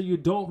button so you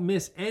don't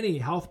miss any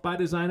Health by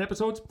Design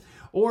episodes.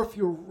 Or if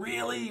you're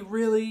really,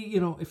 really,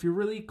 if you're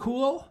really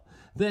cool,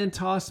 then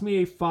toss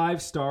me a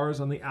 5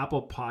 stars on the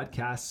Apple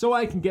Podcast so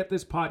I can get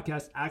this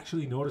podcast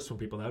actually noticed from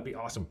people. That would be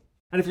awesome.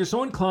 And if you're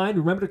so inclined,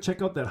 remember to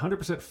check out that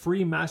 100%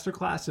 free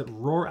masterclass at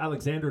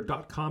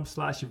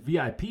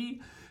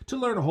roaralexander.com/VIP to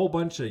learn a whole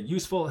bunch of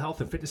useful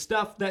health and fitness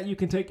stuff that you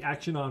can take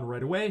action on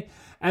right away.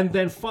 And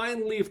then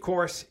finally, of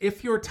course,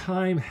 if your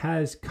time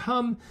has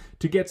come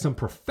to get some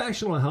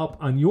professional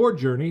help on your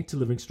journey to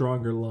living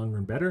stronger, longer,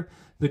 and better,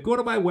 then go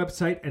to my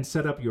website and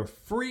set up your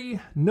free,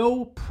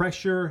 no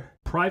pressure,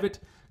 private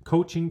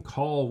coaching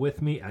call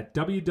with me at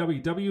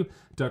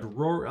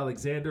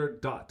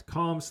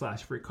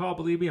www.roaralexander.com/free call.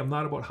 Believe me, I'm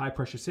not about high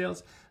pressure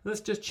sales. Let's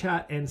just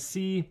chat and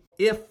see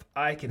if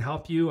I can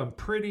help you. I'm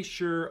pretty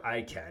sure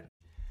I can.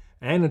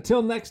 And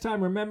until next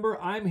time, remember,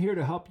 I'm here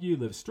to help you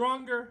live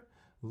stronger,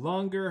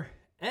 longer,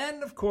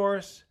 and of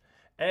course,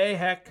 a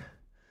heck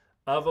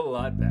of a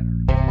lot better.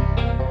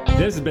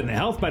 This has been the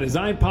Health by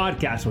Design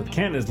podcast with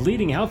Canada's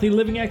leading healthy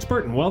living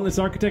expert and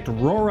wellness architect,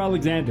 Roar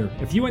Alexander.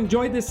 If you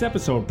enjoyed this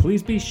episode,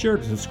 please be sure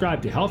to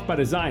subscribe to Health by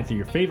Design through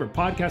your favorite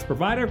podcast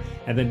provider.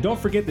 And then don't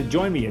forget to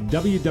join me at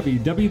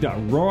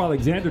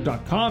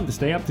www.roaralexander.com to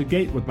stay up to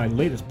date with my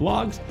latest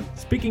blogs,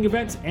 speaking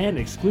events, and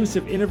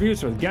exclusive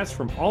interviews with guests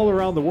from all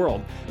around the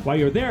world. While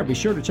you're there, be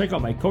sure to check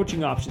out my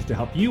coaching options to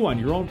help you on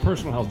your own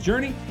personal health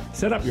journey.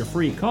 Set up your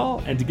free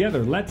call, and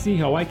together, let's see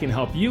how I can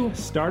help you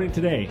starting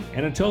today.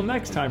 And until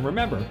next time,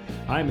 remember,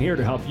 I'm here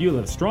to help you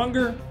live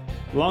stronger,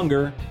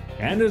 longer,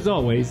 and as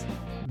always,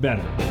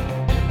 better.